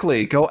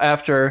specifically go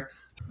after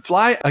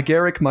fly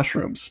agaric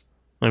mushrooms,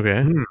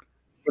 Okay.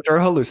 which are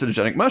a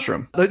hallucinogenic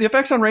mushroom. The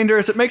effects on reindeer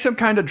is it makes them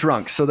kind of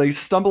drunk, so they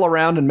stumble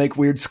around and make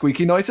weird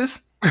squeaky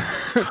noises.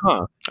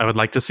 Huh. I would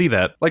like to see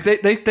that. Like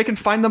they can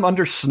find them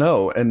under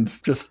snow and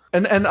just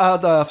and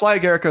the fly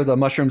agaric are the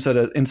mushrooms that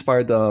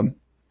inspired the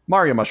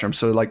Mario mushrooms,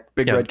 so like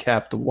big red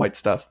cap, the white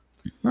stuff.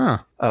 Huh.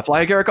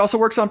 Fly agaric also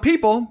works on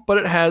people, but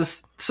it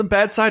has some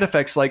bad side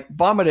effects like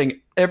vomiting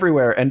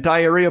everywhere and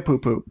diarrhea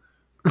poo-poo.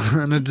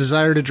 And a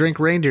desire to drink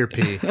reindeer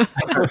pee.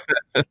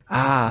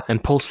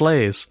 And pull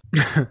sleighs.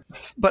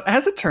 But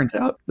as it turns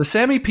out, the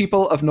Sami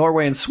people of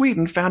Norway and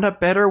Sweden found a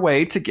better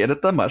way to get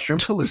at the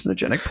mushroom's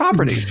hallucinogenic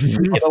properties.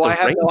 Although I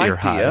have no reindeer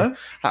idea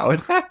how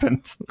it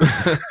happened.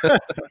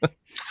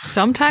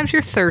 Sometimes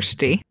you're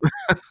thirsty.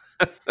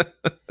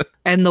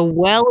 And the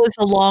well is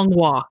a long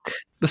walk.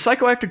 The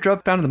psychoactive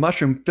drug found in the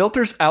mushroom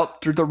filters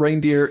out through the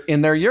reindeer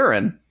in their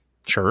urine,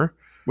 Sure.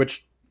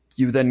 which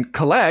you then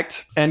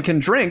collect and can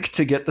drink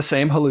to get the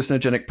same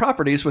hallucinogenic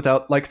properties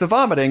without, like, the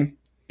vomiting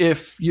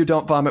if you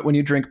don't vomit when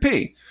you drink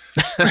pee.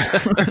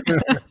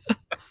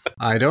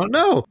 I don't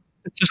know.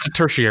 It's just a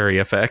tertiary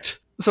effect.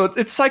 So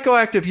it's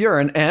psychoactive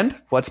urine, and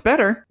what's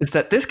better is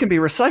that this can be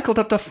recycled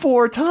up to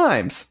 4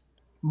 times.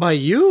 By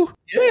you?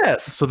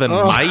 Yes. So then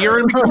my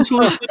urine becomes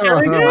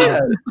hallucinogenic?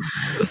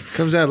 Yes.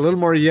 Comes out a little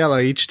more yellow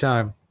each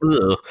time.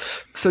 Ugh.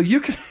 So you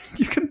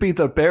can be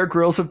the Bear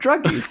Grylls of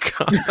druggies.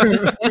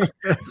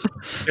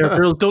 Yeah,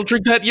 girls, don't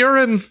drink that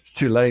urine. It's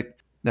too late.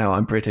 Now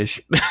I'm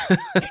British.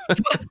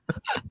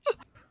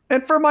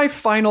 And for my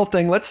final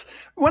thing,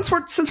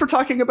 since we're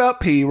talking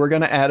about pee, we're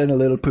going to add in a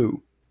little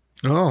poo.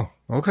 Oh,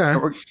 okay.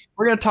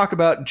 We're going to talk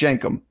about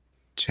Jenkum.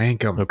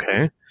 Jankum.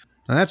 Okay.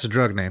 Now that's a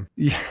drug name.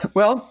 Yeah,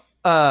 well,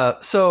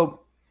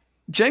 so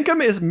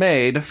Jenkum is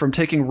made from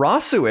taking raw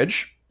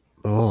sewage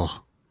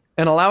Oh.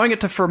 and allowing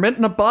it to ferment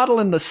in a bottle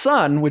in the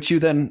sun, which you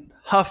then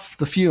huff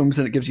the fumes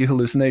and it gives you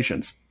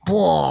hallucinations.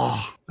 Whoa.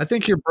 I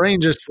think your brain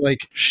just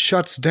like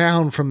shuts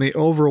down from the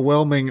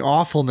overwhelming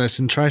awfulness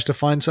and tries to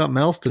find something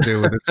else to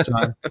do with its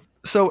time.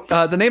 So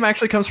the name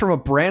actually comes from a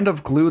brand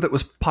of glue that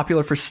was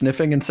popular for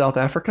sniffing in South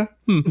Africa.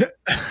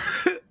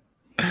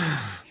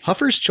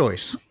 Huffer's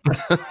Choice.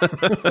 I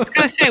was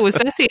going to say, was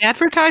that the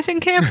advertising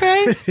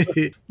campaign?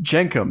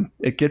 Jenkum.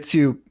 It gets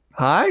you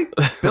high?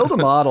 Build a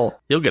model.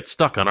 You'll get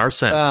stuck on our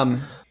scent.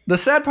 The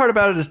sad part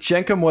about it is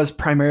Jenkum was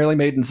primarily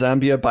made in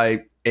Zambia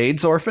by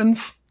AIDS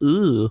orphans.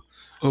 Ooh.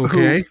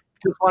 Okay. Who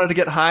just wanted to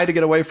get high to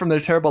get away from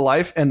their terrible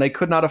life, and they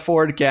could not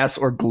afford gas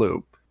or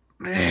glue.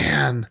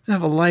 Man, I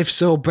have a life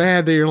so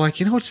bad that you're like,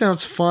 you know what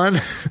sounds fun?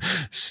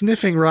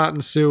 Sniffing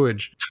rotten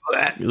sewage.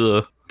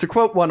 Ugh. To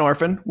quote one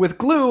orphan, with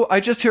glue, I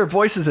just hear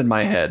voices in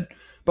my head.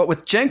 But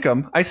with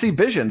Jenkum, I see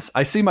visions.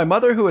 I see my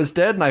mother who is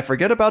dead, and I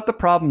forget about the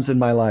problems in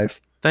my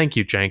life. Thank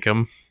you,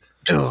 Jankum.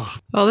 Ugh.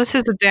 Well, this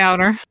is a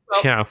downer.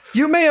 Yeah.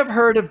 You may have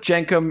heard of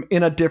Jenkum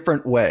in a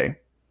different way,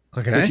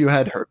 Okay. if you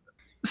had heard.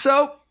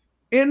 So,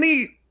 in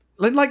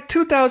like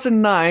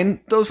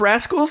 2009, those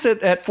rascals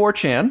at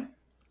 4chan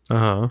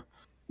Uh-huh.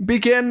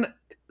 began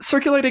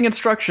circulating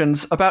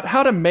instructions about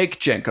how to make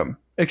Jenkum,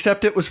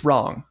 except it was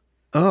wrong.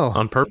 Oh.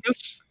 On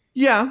purpose?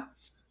 Yeah.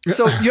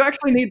 So you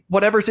actually need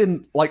whatever's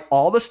in, like,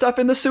 all the stuff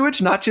in the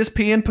sewage, not just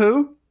pee and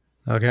poo.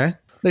 Okay.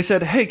 They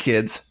said, hey,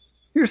 kids,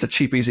 here's a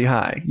cheap, easy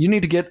high. You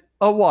need to get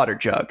a water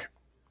jug.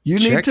 You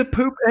need Check. to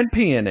poop and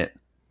pee in it.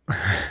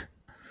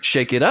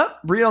 Shake it up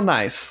real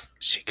nice.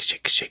 Shake,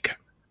 shake, shake.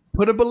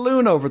 Put a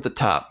balloon over the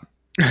top.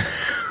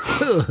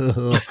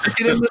 Stick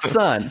it in the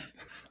sun.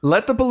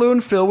 Let the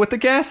balloon fill with the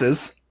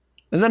gases,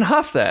 and then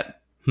huff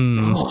that.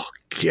 Hmm. Oh,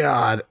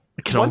 God.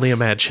 I can only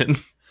imagine.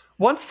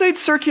 Once they'd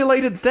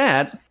circulated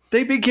that,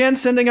 they began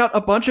sending out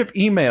a bunch of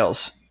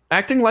emails,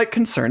 acting like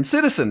concerned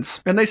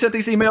citizens. And they sent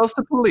these emails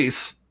to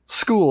police,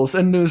 schools,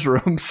 and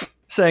newsrooms,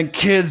 saying,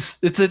 kids,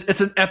 it's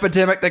an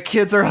epidemic. The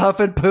kids are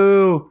huffing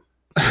poo.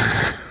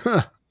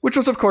 Which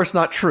was, of course,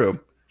 not true.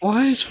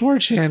 Why is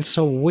 4chan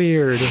so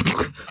weird?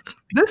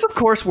 This, of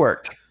course,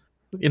 worked.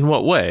 In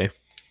what way?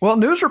 Well,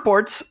 news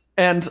reports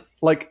and,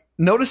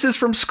 notices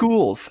from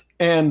schools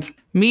and...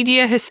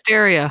 media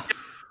hysteria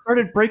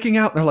started breaking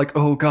out. And they're like,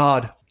 oh,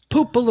 God.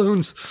 Poop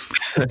balloons.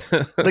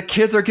 The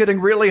kids are getting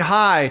really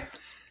high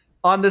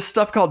on this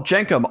stuff called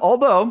Jenkum.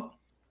 Although,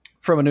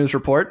 from a news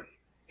report,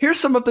 here's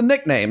some of the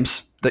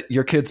nicknames that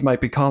your kids might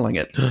be calling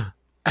it.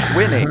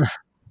 Winnie.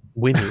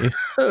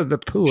 The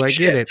poo, I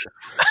get it.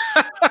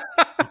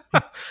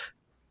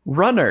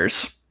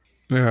 Runners.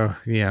 Oh,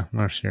 yeah,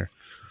 well, sure.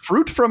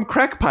 Fruit from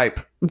crack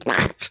pipe.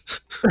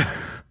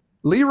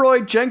 Leroy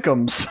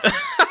Jenkums.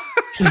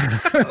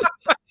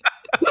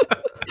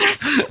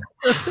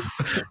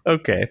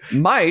 Okay.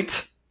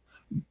 Might.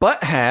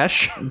 Butt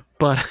hash.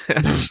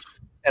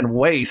 And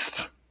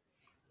waste.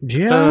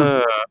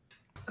 Yeah.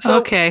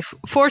 Okay,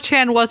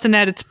 4chan wasn't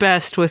at its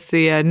best with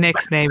the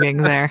nicknaming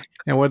there.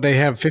 And would they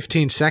have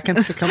 15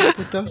 seconds to come up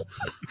with those?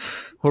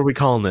 What are we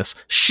calling this?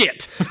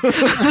 Shit.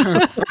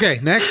 Okay,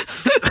 next.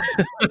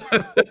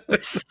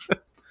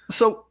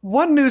 So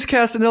one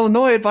newscast in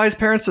Illinois advised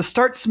parents to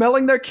start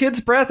smelling their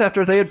kids' breath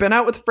after they had been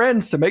out with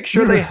friends to make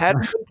sure they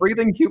hadn't been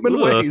breathing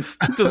human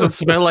waste. Does it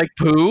smell like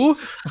poo?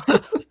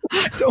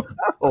 I don't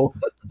know.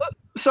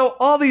 So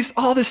all this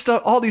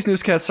stuff, all these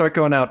newscasts start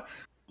going out.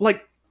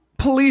 Like,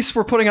 police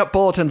were putting up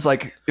bulletins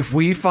like, if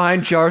we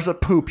find jars of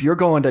poop, you're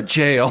going to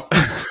jail.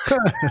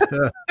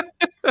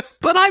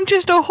 But I'm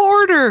just a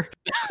hoarder.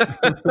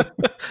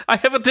 I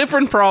have a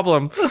different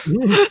problem.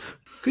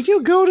 Could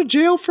you go to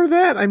jail for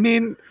that? I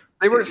mean,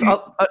 they were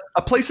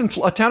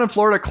a town in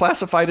Florida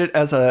classified it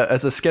as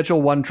a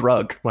Schedule 1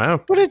 drug.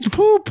 Wow. but it's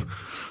poop.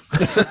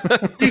 You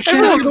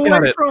can't get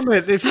away from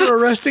it. If you're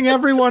arresting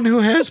everyone who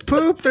has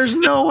poop, there's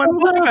no one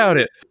about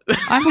it.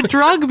 I'm a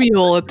drug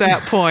mule at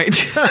that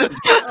point.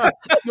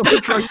 No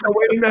drugs are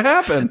waiting to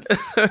happen.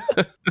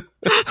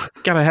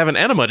 Gotta have an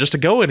enema just to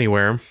go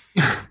anywhere.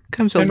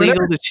 Becomes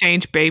illegal to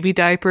change baby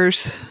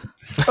diapers.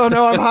 Oh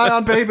no, I'm high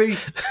on baby.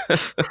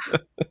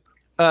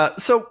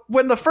 So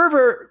when the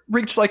fervor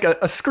reached like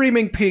a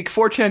screaming peak,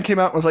 4chan came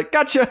out and was like,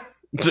 gotcha.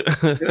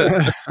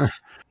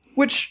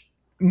 Which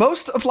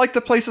most of like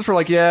the places were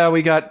like, yeah,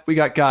 we got.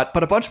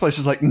 But a bunch of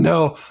places were like,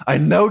 no, I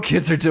know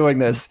kids are doing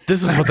this.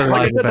 This is what they're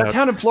lying about. That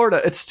town in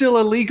Florida, it's still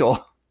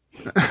illegal.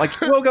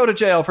 Like, we'll go to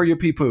jail for you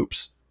pee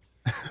poops.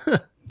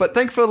 But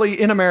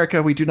thankfully, in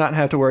America, we do not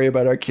have to worry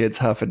about our kids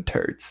huffing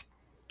turds.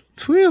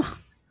 Phew.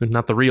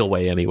 Not the real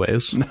way,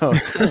 anyways. No.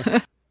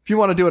 If you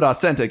want to do it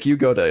authentic, you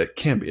go to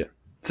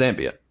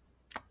Zambia.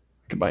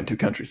 Combine two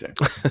countries there.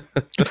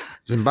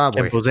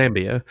 Zimbabwe.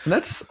 Zambia. And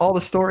that's all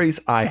the stories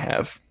I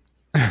have.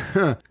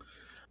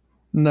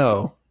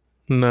 No.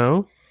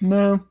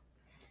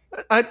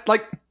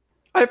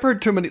 I've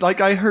heard too many.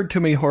 Like, I heard too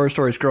many horror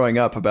stories growing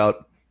up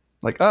about,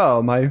 like,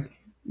 oh, my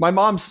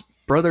mom's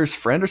brother's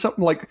friend or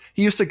something. Like,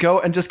 he used to go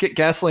and just get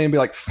gasoline and be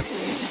like,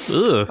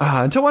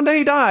 until one day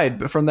he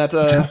died from that,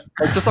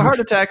 like, just a heart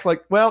attack.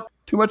 Like, well,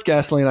 too much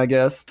gasoline, I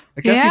guess.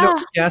 I guess you don't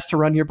need gas to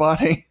run your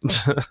body.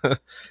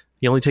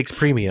 He only takes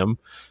premium.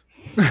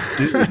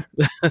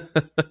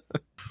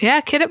 Yeah,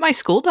 a kid at my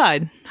school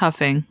died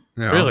huffing.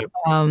 Yeah. Really?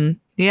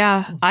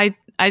 Yeah, I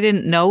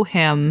didn't know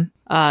him.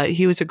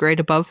 He was a grade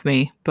above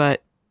me,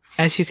 but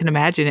as you can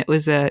imagine, it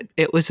was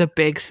a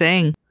big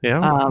thing.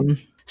 Yeah.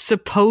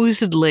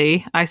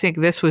 Supposedly, I think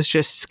this was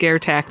just scare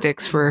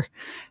tactics for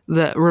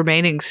the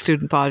remaining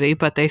student body,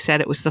 but they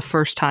said it was the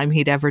first time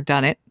he'd ever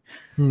done it,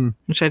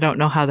 which I don't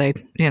know how they,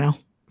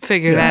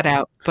 figure that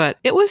out. But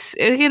it was,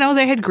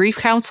 they had grief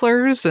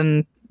counselors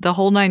and the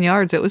whole 9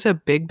 yards. It was a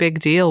big, big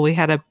deal. We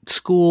had a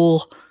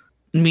school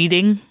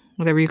meeting,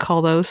 whatever you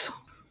call those.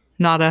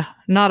 Not a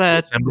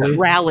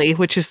rally,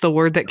 which is the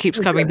word that keeps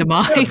coming to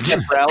mind.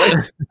 Rally.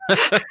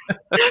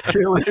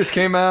 Cheerleaders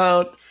came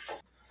out.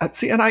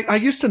 See, and I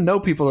used to know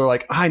people who are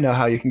like, I know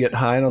how you can get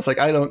high. And I was like,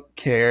 I don't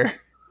care.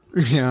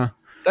 Yeah.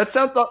 That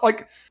sounds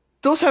like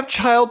those have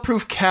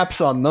childproof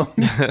caps on them.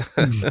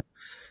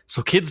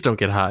 So kids don't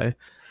get high.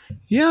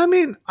 Yeah, I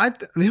mean,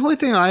 the only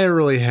thing I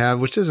really have,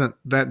 which isn't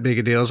that big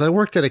a deal, is I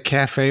worked at a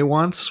cafe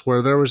once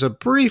where there was a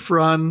brief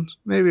run,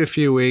 maybe a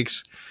few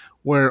weeks,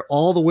 where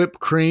all the whipped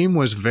cream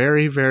was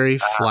very, very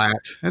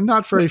flat and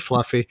not very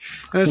fluffy.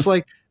 And it's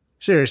like,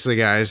 seriously,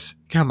 guys,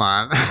 come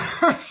on.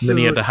 Then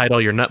you had to hide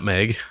all your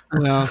nutmeg.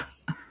 No.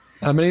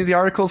 Many of the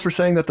articles were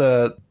saying that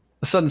the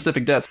sudden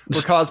sniffing deaths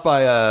were caused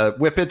by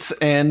whippets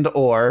and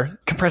or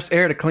compressed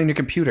air to clean your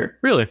computer.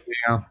 Really?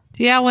 Yeah.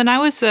 Yeah, when I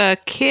was a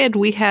kid,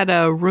 we had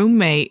a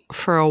roommate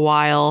for a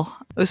while.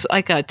 It was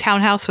like a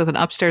townhouse with an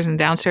upstairs and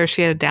downstairs.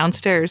 She had a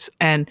downstairs,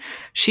 and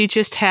she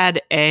just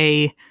had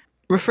a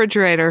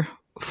refrigerator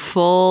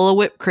full of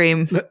whipped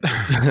cream.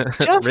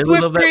 Just really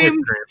whipped cream.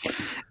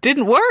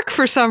 Didn't work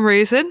for some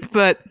reason,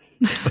 but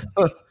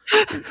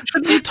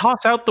Shouldn't you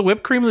toss out the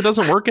whipped cream that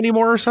doesn't work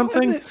anymore or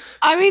something?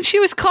 I mean, she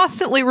was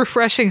constantly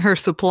refreshing her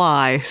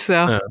supply,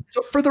 so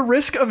for the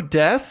risk of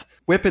death,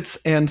 Whippets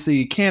and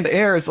the canned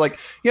air is like,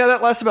 yeah,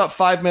 that lasts about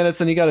 5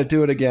 minutes, and you got to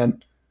do it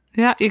again.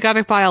 Yeah, you got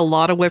to buy a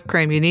lot of whipped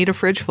cream. You need a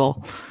fridge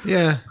full.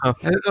 Yeah.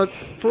 And,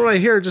 for what I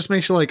hear, it just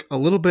makes you like a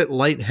little bit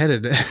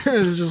lightheaded.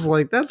 It's just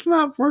like, that's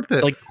not worth it.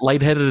 It's like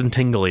lightheaded and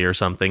tingly or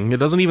something. It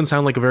doesn't even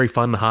sound like a very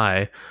fun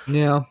high.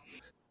 Yeah.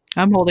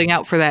 I'm holding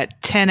out for that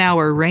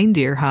 10-hour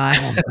reindeer high.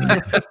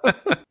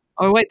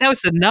 Oh, wait, that was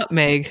the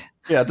nutmeg.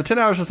 Yeah, the 10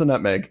 hours is the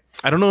nutmeg.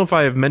 I don't know if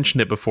I have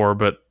mentioned it before,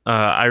 but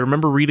I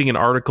remember reading an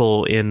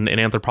article in an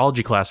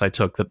anthropology class I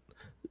took that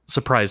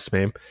surprised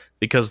me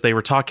because they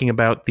were talking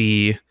about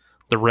the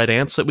red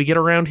ants that we get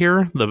around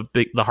here,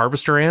 the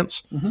harvester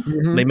ants.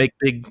 Mm-hmm.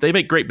 They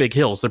make great big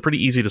hills. They're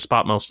pretty easy to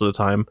spot most of the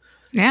time.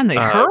 And they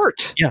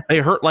hurt. Yeah, they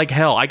hurt like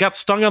hell. I got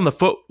stung on the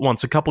foot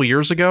once a couple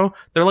years ago.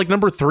 They're like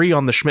number 3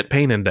 on the Schmidt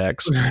Pain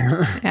Index.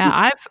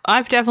 Yeah,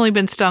 I've definitely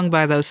been stung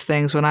by those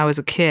things when I was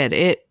a kid.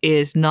 It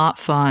is not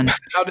fun.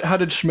 How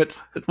did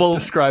Schmidt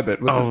describe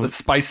it? Was it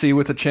spicy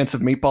with a chance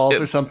of meatballs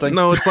or something?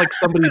 No, it's like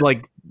somebody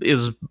like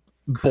is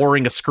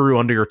boring a screw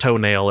under your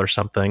toenail or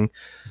something.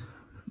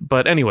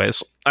 But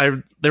anyways,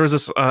 there was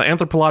this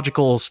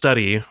anthropological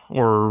study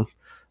or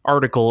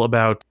article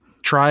about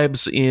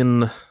tribes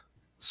in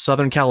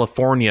Southern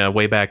California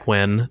way back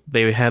when.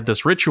 They had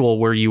this ritual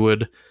where you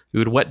would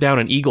wet down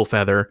an eagle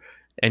feather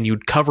and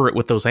you'd cover it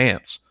with those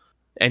ants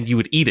and you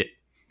would eat it.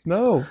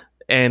 No.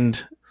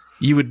 And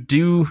you would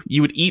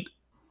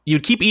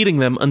keep eating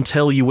them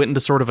until you went into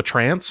sort of a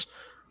trance,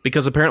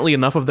 because apparently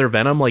enough of their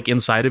venom like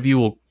inside of you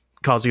will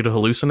cause you to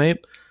hallucinate.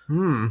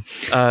 Your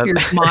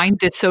mind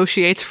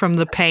dissociates from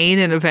the pain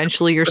and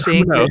eventually you're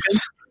seeing vision.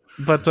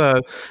 But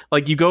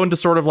like you go into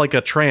sort of like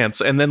a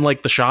trance, and then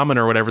like the shaman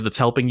or whatever that's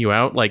helping you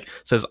out like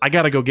says, I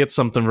gotta go get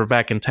something for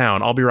back in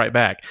town, I'll be right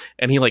back.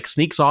 And he like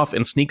sneaks off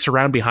and sneaks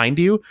around behind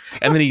you,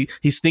 and then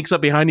he sneaks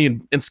up behind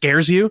you and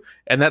scares you,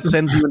 and that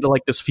sends you into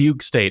like this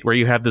fugue state where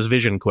you have this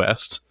vision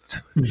quest.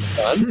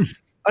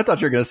 I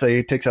thought you were gonna say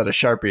he takes out a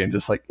Sharpie and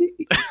just like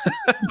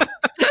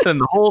and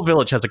the whole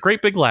village has a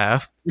great big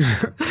laugh.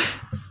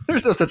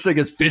 There's no such thing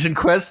as vision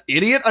quest,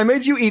 idiot. I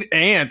made you eat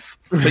ants.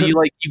 But you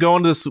go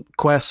on this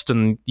quest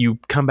and you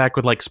come back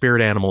with like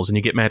spirit animals and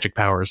you get magic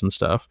powers and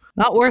stuff.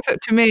 Not worth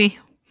it to me.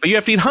 But you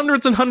have to eat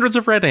hundreds and hundreds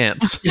of red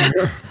ants.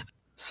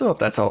 So if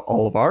that's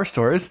all of our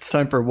stories, it's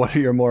time for What Are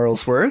Your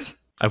Morals Worth?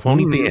 I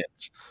won't eat the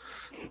ants.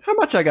 How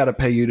much I gotta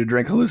pay you to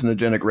drink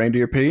hallucinogenic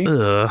reindeer pee?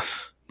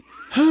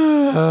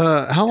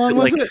 How long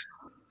was it?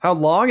 How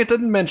long? It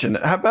didn't mention.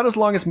 About as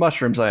long as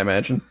mushrooms, I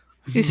imagine.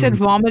 You said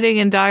vomiting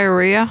and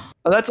diarrhea?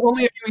 That's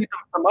only if you eat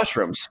the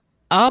mushrooms.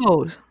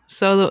 Oh,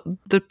 so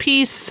the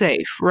pee's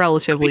safe,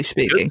 relatively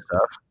speaking.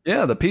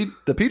 Yeah, the pee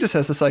just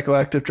has the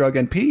psychoactive drug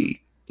and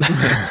pee.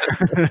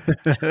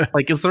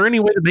 Like, is there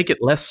any way to make it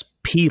less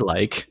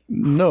pee-like?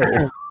 No.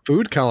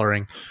 Food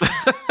coloring.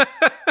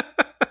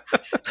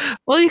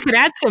 Well, you could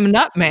add some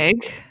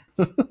nutmeg.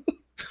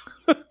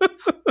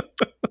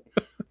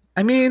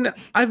 I mean,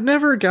 I've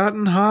never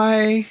gotten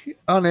high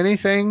on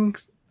anything.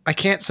 I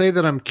can't say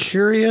that I'm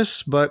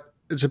curious, but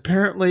it's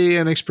apparently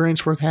an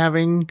experience worth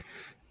having.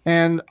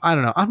 And I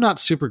don't know. I'm not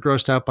super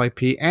grossed out by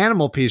pee.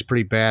 Animal pee is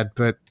pretty bad,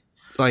 but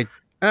it's like,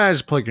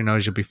 just plug your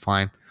nose, you'll be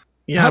fine.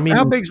 Yeah,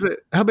 how big's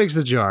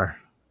the jar?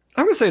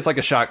 I'm gonna say it's like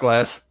a shot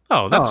glass.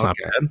 Oh, that's not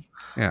bad.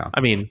 Yeah.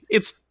 I mean,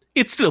 it's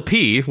still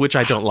pee, which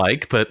I don't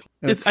like, but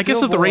I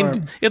guess if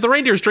the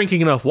reindeer's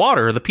drinking enough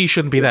water, the pee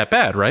shouldn't be that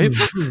bad, right?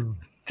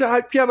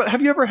 Yeah, but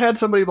have you ever had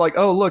somebody like,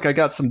 oh, look, I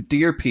got some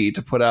deer pee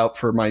to put out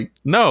for my...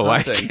 No,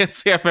 I can't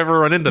say I've ever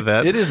run into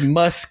that. It is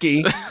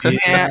musky.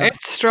 Yeah,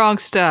 it's strong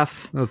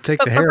stuff. It'll take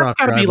the hair off. It's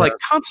got to be like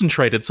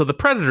concentrated, so the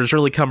predators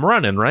really come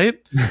running, right?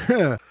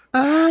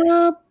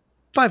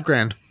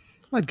 $5,000.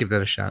 I'd give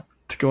that a shot.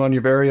 To go on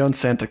your very own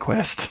Santa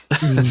quest.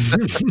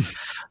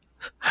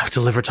 I've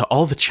delivered to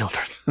all the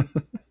children.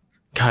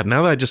 God,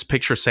 now that I just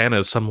picture Santa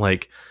as some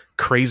like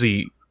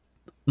crazy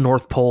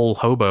North Pole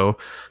hobo.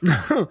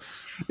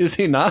 Is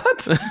he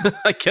not?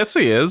 I guess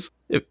he is.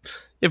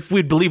 If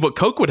we'd believe what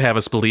Coke would have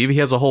us believe, he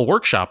has a whole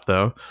workshop,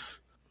 though.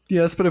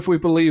 Yes, but if we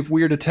believe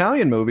weird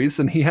Italian movies,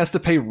 then he has to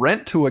pay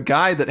rent to a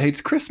guy that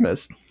hates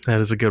Christmas. That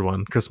is a good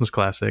one. Christmas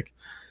classic.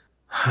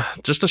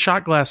 Just a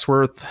shot glass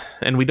worth,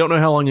 and we don't know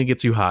how long it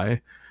gets you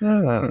high.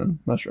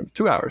 Mushrooms.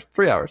 2 hours.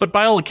 3 hours. But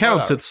by all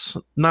accounts,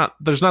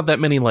 there's not that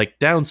many like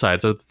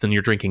downsides other than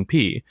you're drinking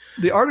pee.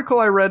 The article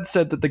I read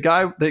said that they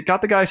got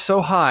the guy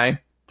so high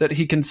that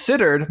he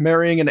considered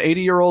marrying an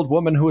 80-year-old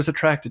woman who was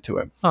attracted to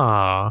him.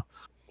 Ah.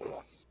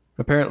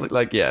 Apparently,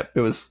 it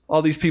was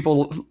all these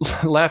people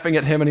laughing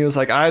at him, and he was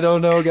like, I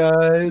don't know,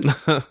 guys.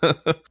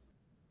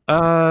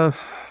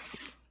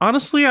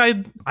 Honestly,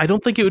 I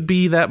don't think it would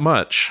be that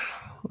much.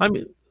 I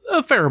mean,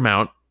 a fair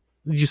amount.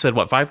 You said,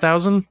 what,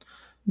 5,000?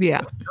 Yeah.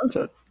 That's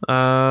it.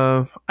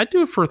 I'd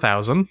do it for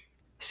 1,000.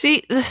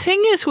 See, the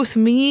thing is with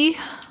me,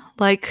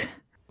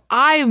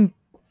 I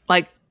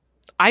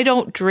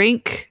don't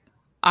drink.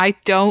 I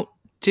don't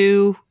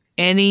do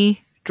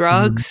any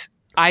drugs.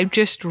 I'm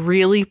just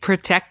really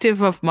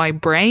protective of my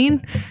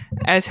brain,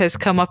 as has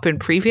come up in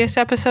previous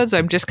episodes.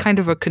 I'm just kind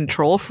of a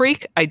control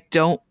freak. I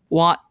don't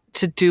want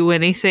to do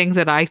anything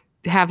that I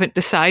haven't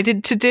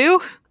decided to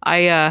do.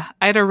 I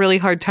had a really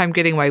hard time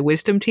getting my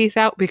wisdom teeth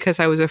out because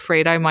I was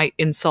afraid I might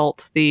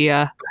insult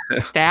the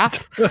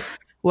staff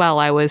while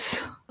I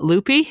was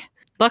loopy.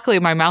 Luckily,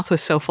 my mouth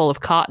was so full of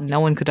cotton, no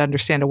one could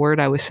understand a word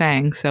I was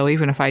saying. So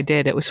even if I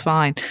did, it was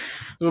fine.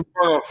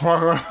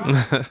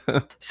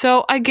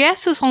 So I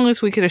guess as long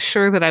as we could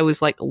assure that I was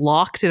like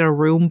locked in a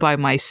room by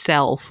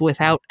myself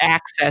without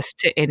access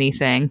to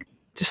anything,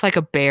 just like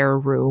a bare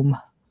room,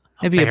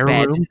 maybe a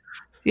bed. Room?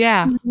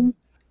 Yeah.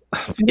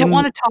 I don't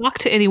want to talk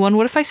to anyone.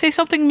 What if I say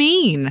something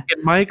mean?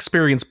 In my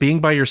experience,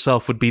 being by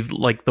yourself would be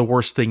like the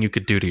worst thing you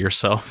could do to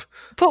yourself.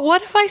 But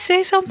what if I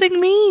say something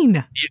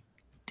mean?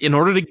 In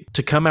order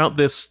to come out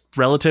this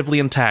relatively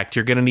intact,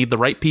 you're going to need the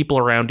right people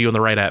around you in the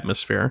right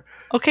atmosphere.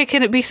 Okay,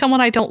 can it be someone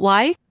I don't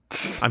like?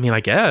 I mean, I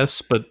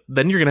guess, but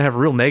then you're going to have a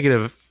real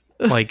negative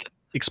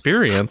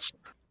experience.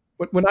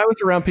 When I was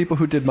around people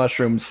who did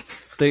mushrooms,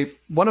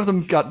 one of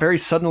them got very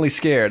suddenly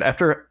scared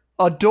after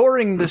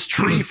adoring this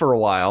tree for a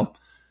while.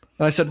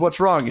 And I said, "What's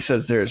wrong?" He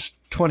says, "There's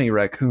 20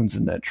 raccoons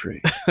in that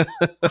tree.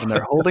 And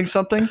they're holding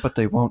something, but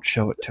they won't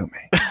show it to me.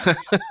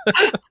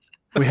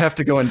 We have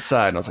to go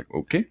inside." And I was like,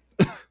 "Okay."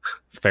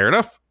 Fair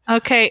enough.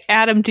 Okay,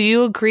 Adam, do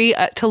you agree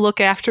to look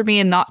after me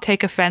and not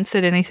take offense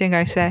at anything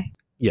I say?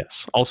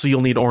 Yes. Also,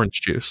 you'll need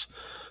orange juice.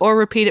 Or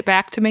repeat it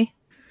back to me?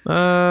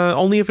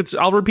 Only if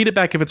I'll repeat it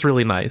back if it's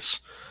really nice.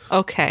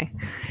 Okay.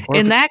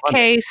 In that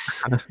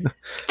case,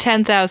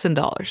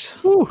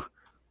 $10,000.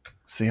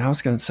 See, I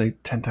was going to say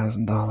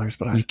 $10,000,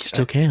 but you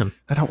still can.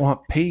 I don't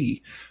want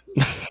pee.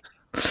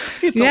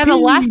 The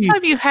last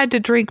time you had to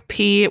drink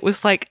pee, it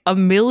was like $1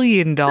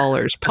 million,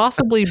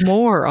 possibly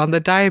more, on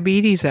the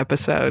diabetes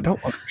episode. I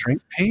don't want to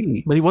drink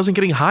pee. But he wasn't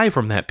getting high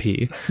from that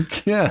pee.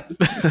 Yeah.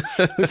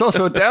 There's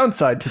also a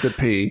downside to the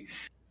pee.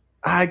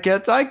 I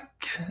guess I'll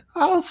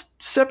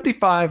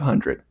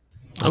 $7,500.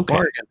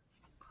 Okay.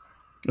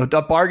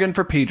 A bargain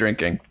for pee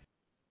drinking.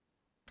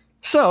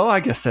 So, I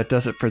guess that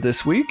does it for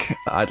this week.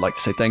 I'd like to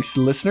say thanks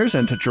to listeners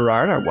and to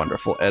Gerard, our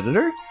wonderful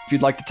editor. If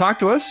you'd like to talk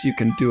to us, you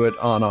can do it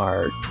on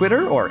our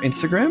Twitter or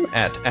Instagram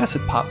at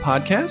Acid Pop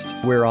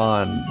Podcast. We're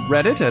on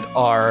Reddit at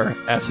r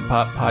Acid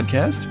Pop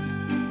Podcast.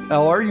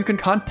 Or you can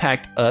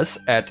contact us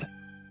at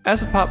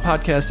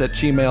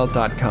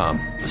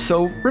acidpoppodcast@gmail.com.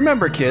 So,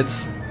 remember,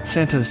 kids,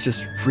 Santa's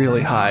just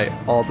really high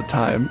all the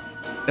time,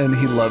 and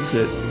he loves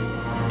it.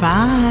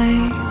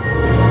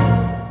 Bye.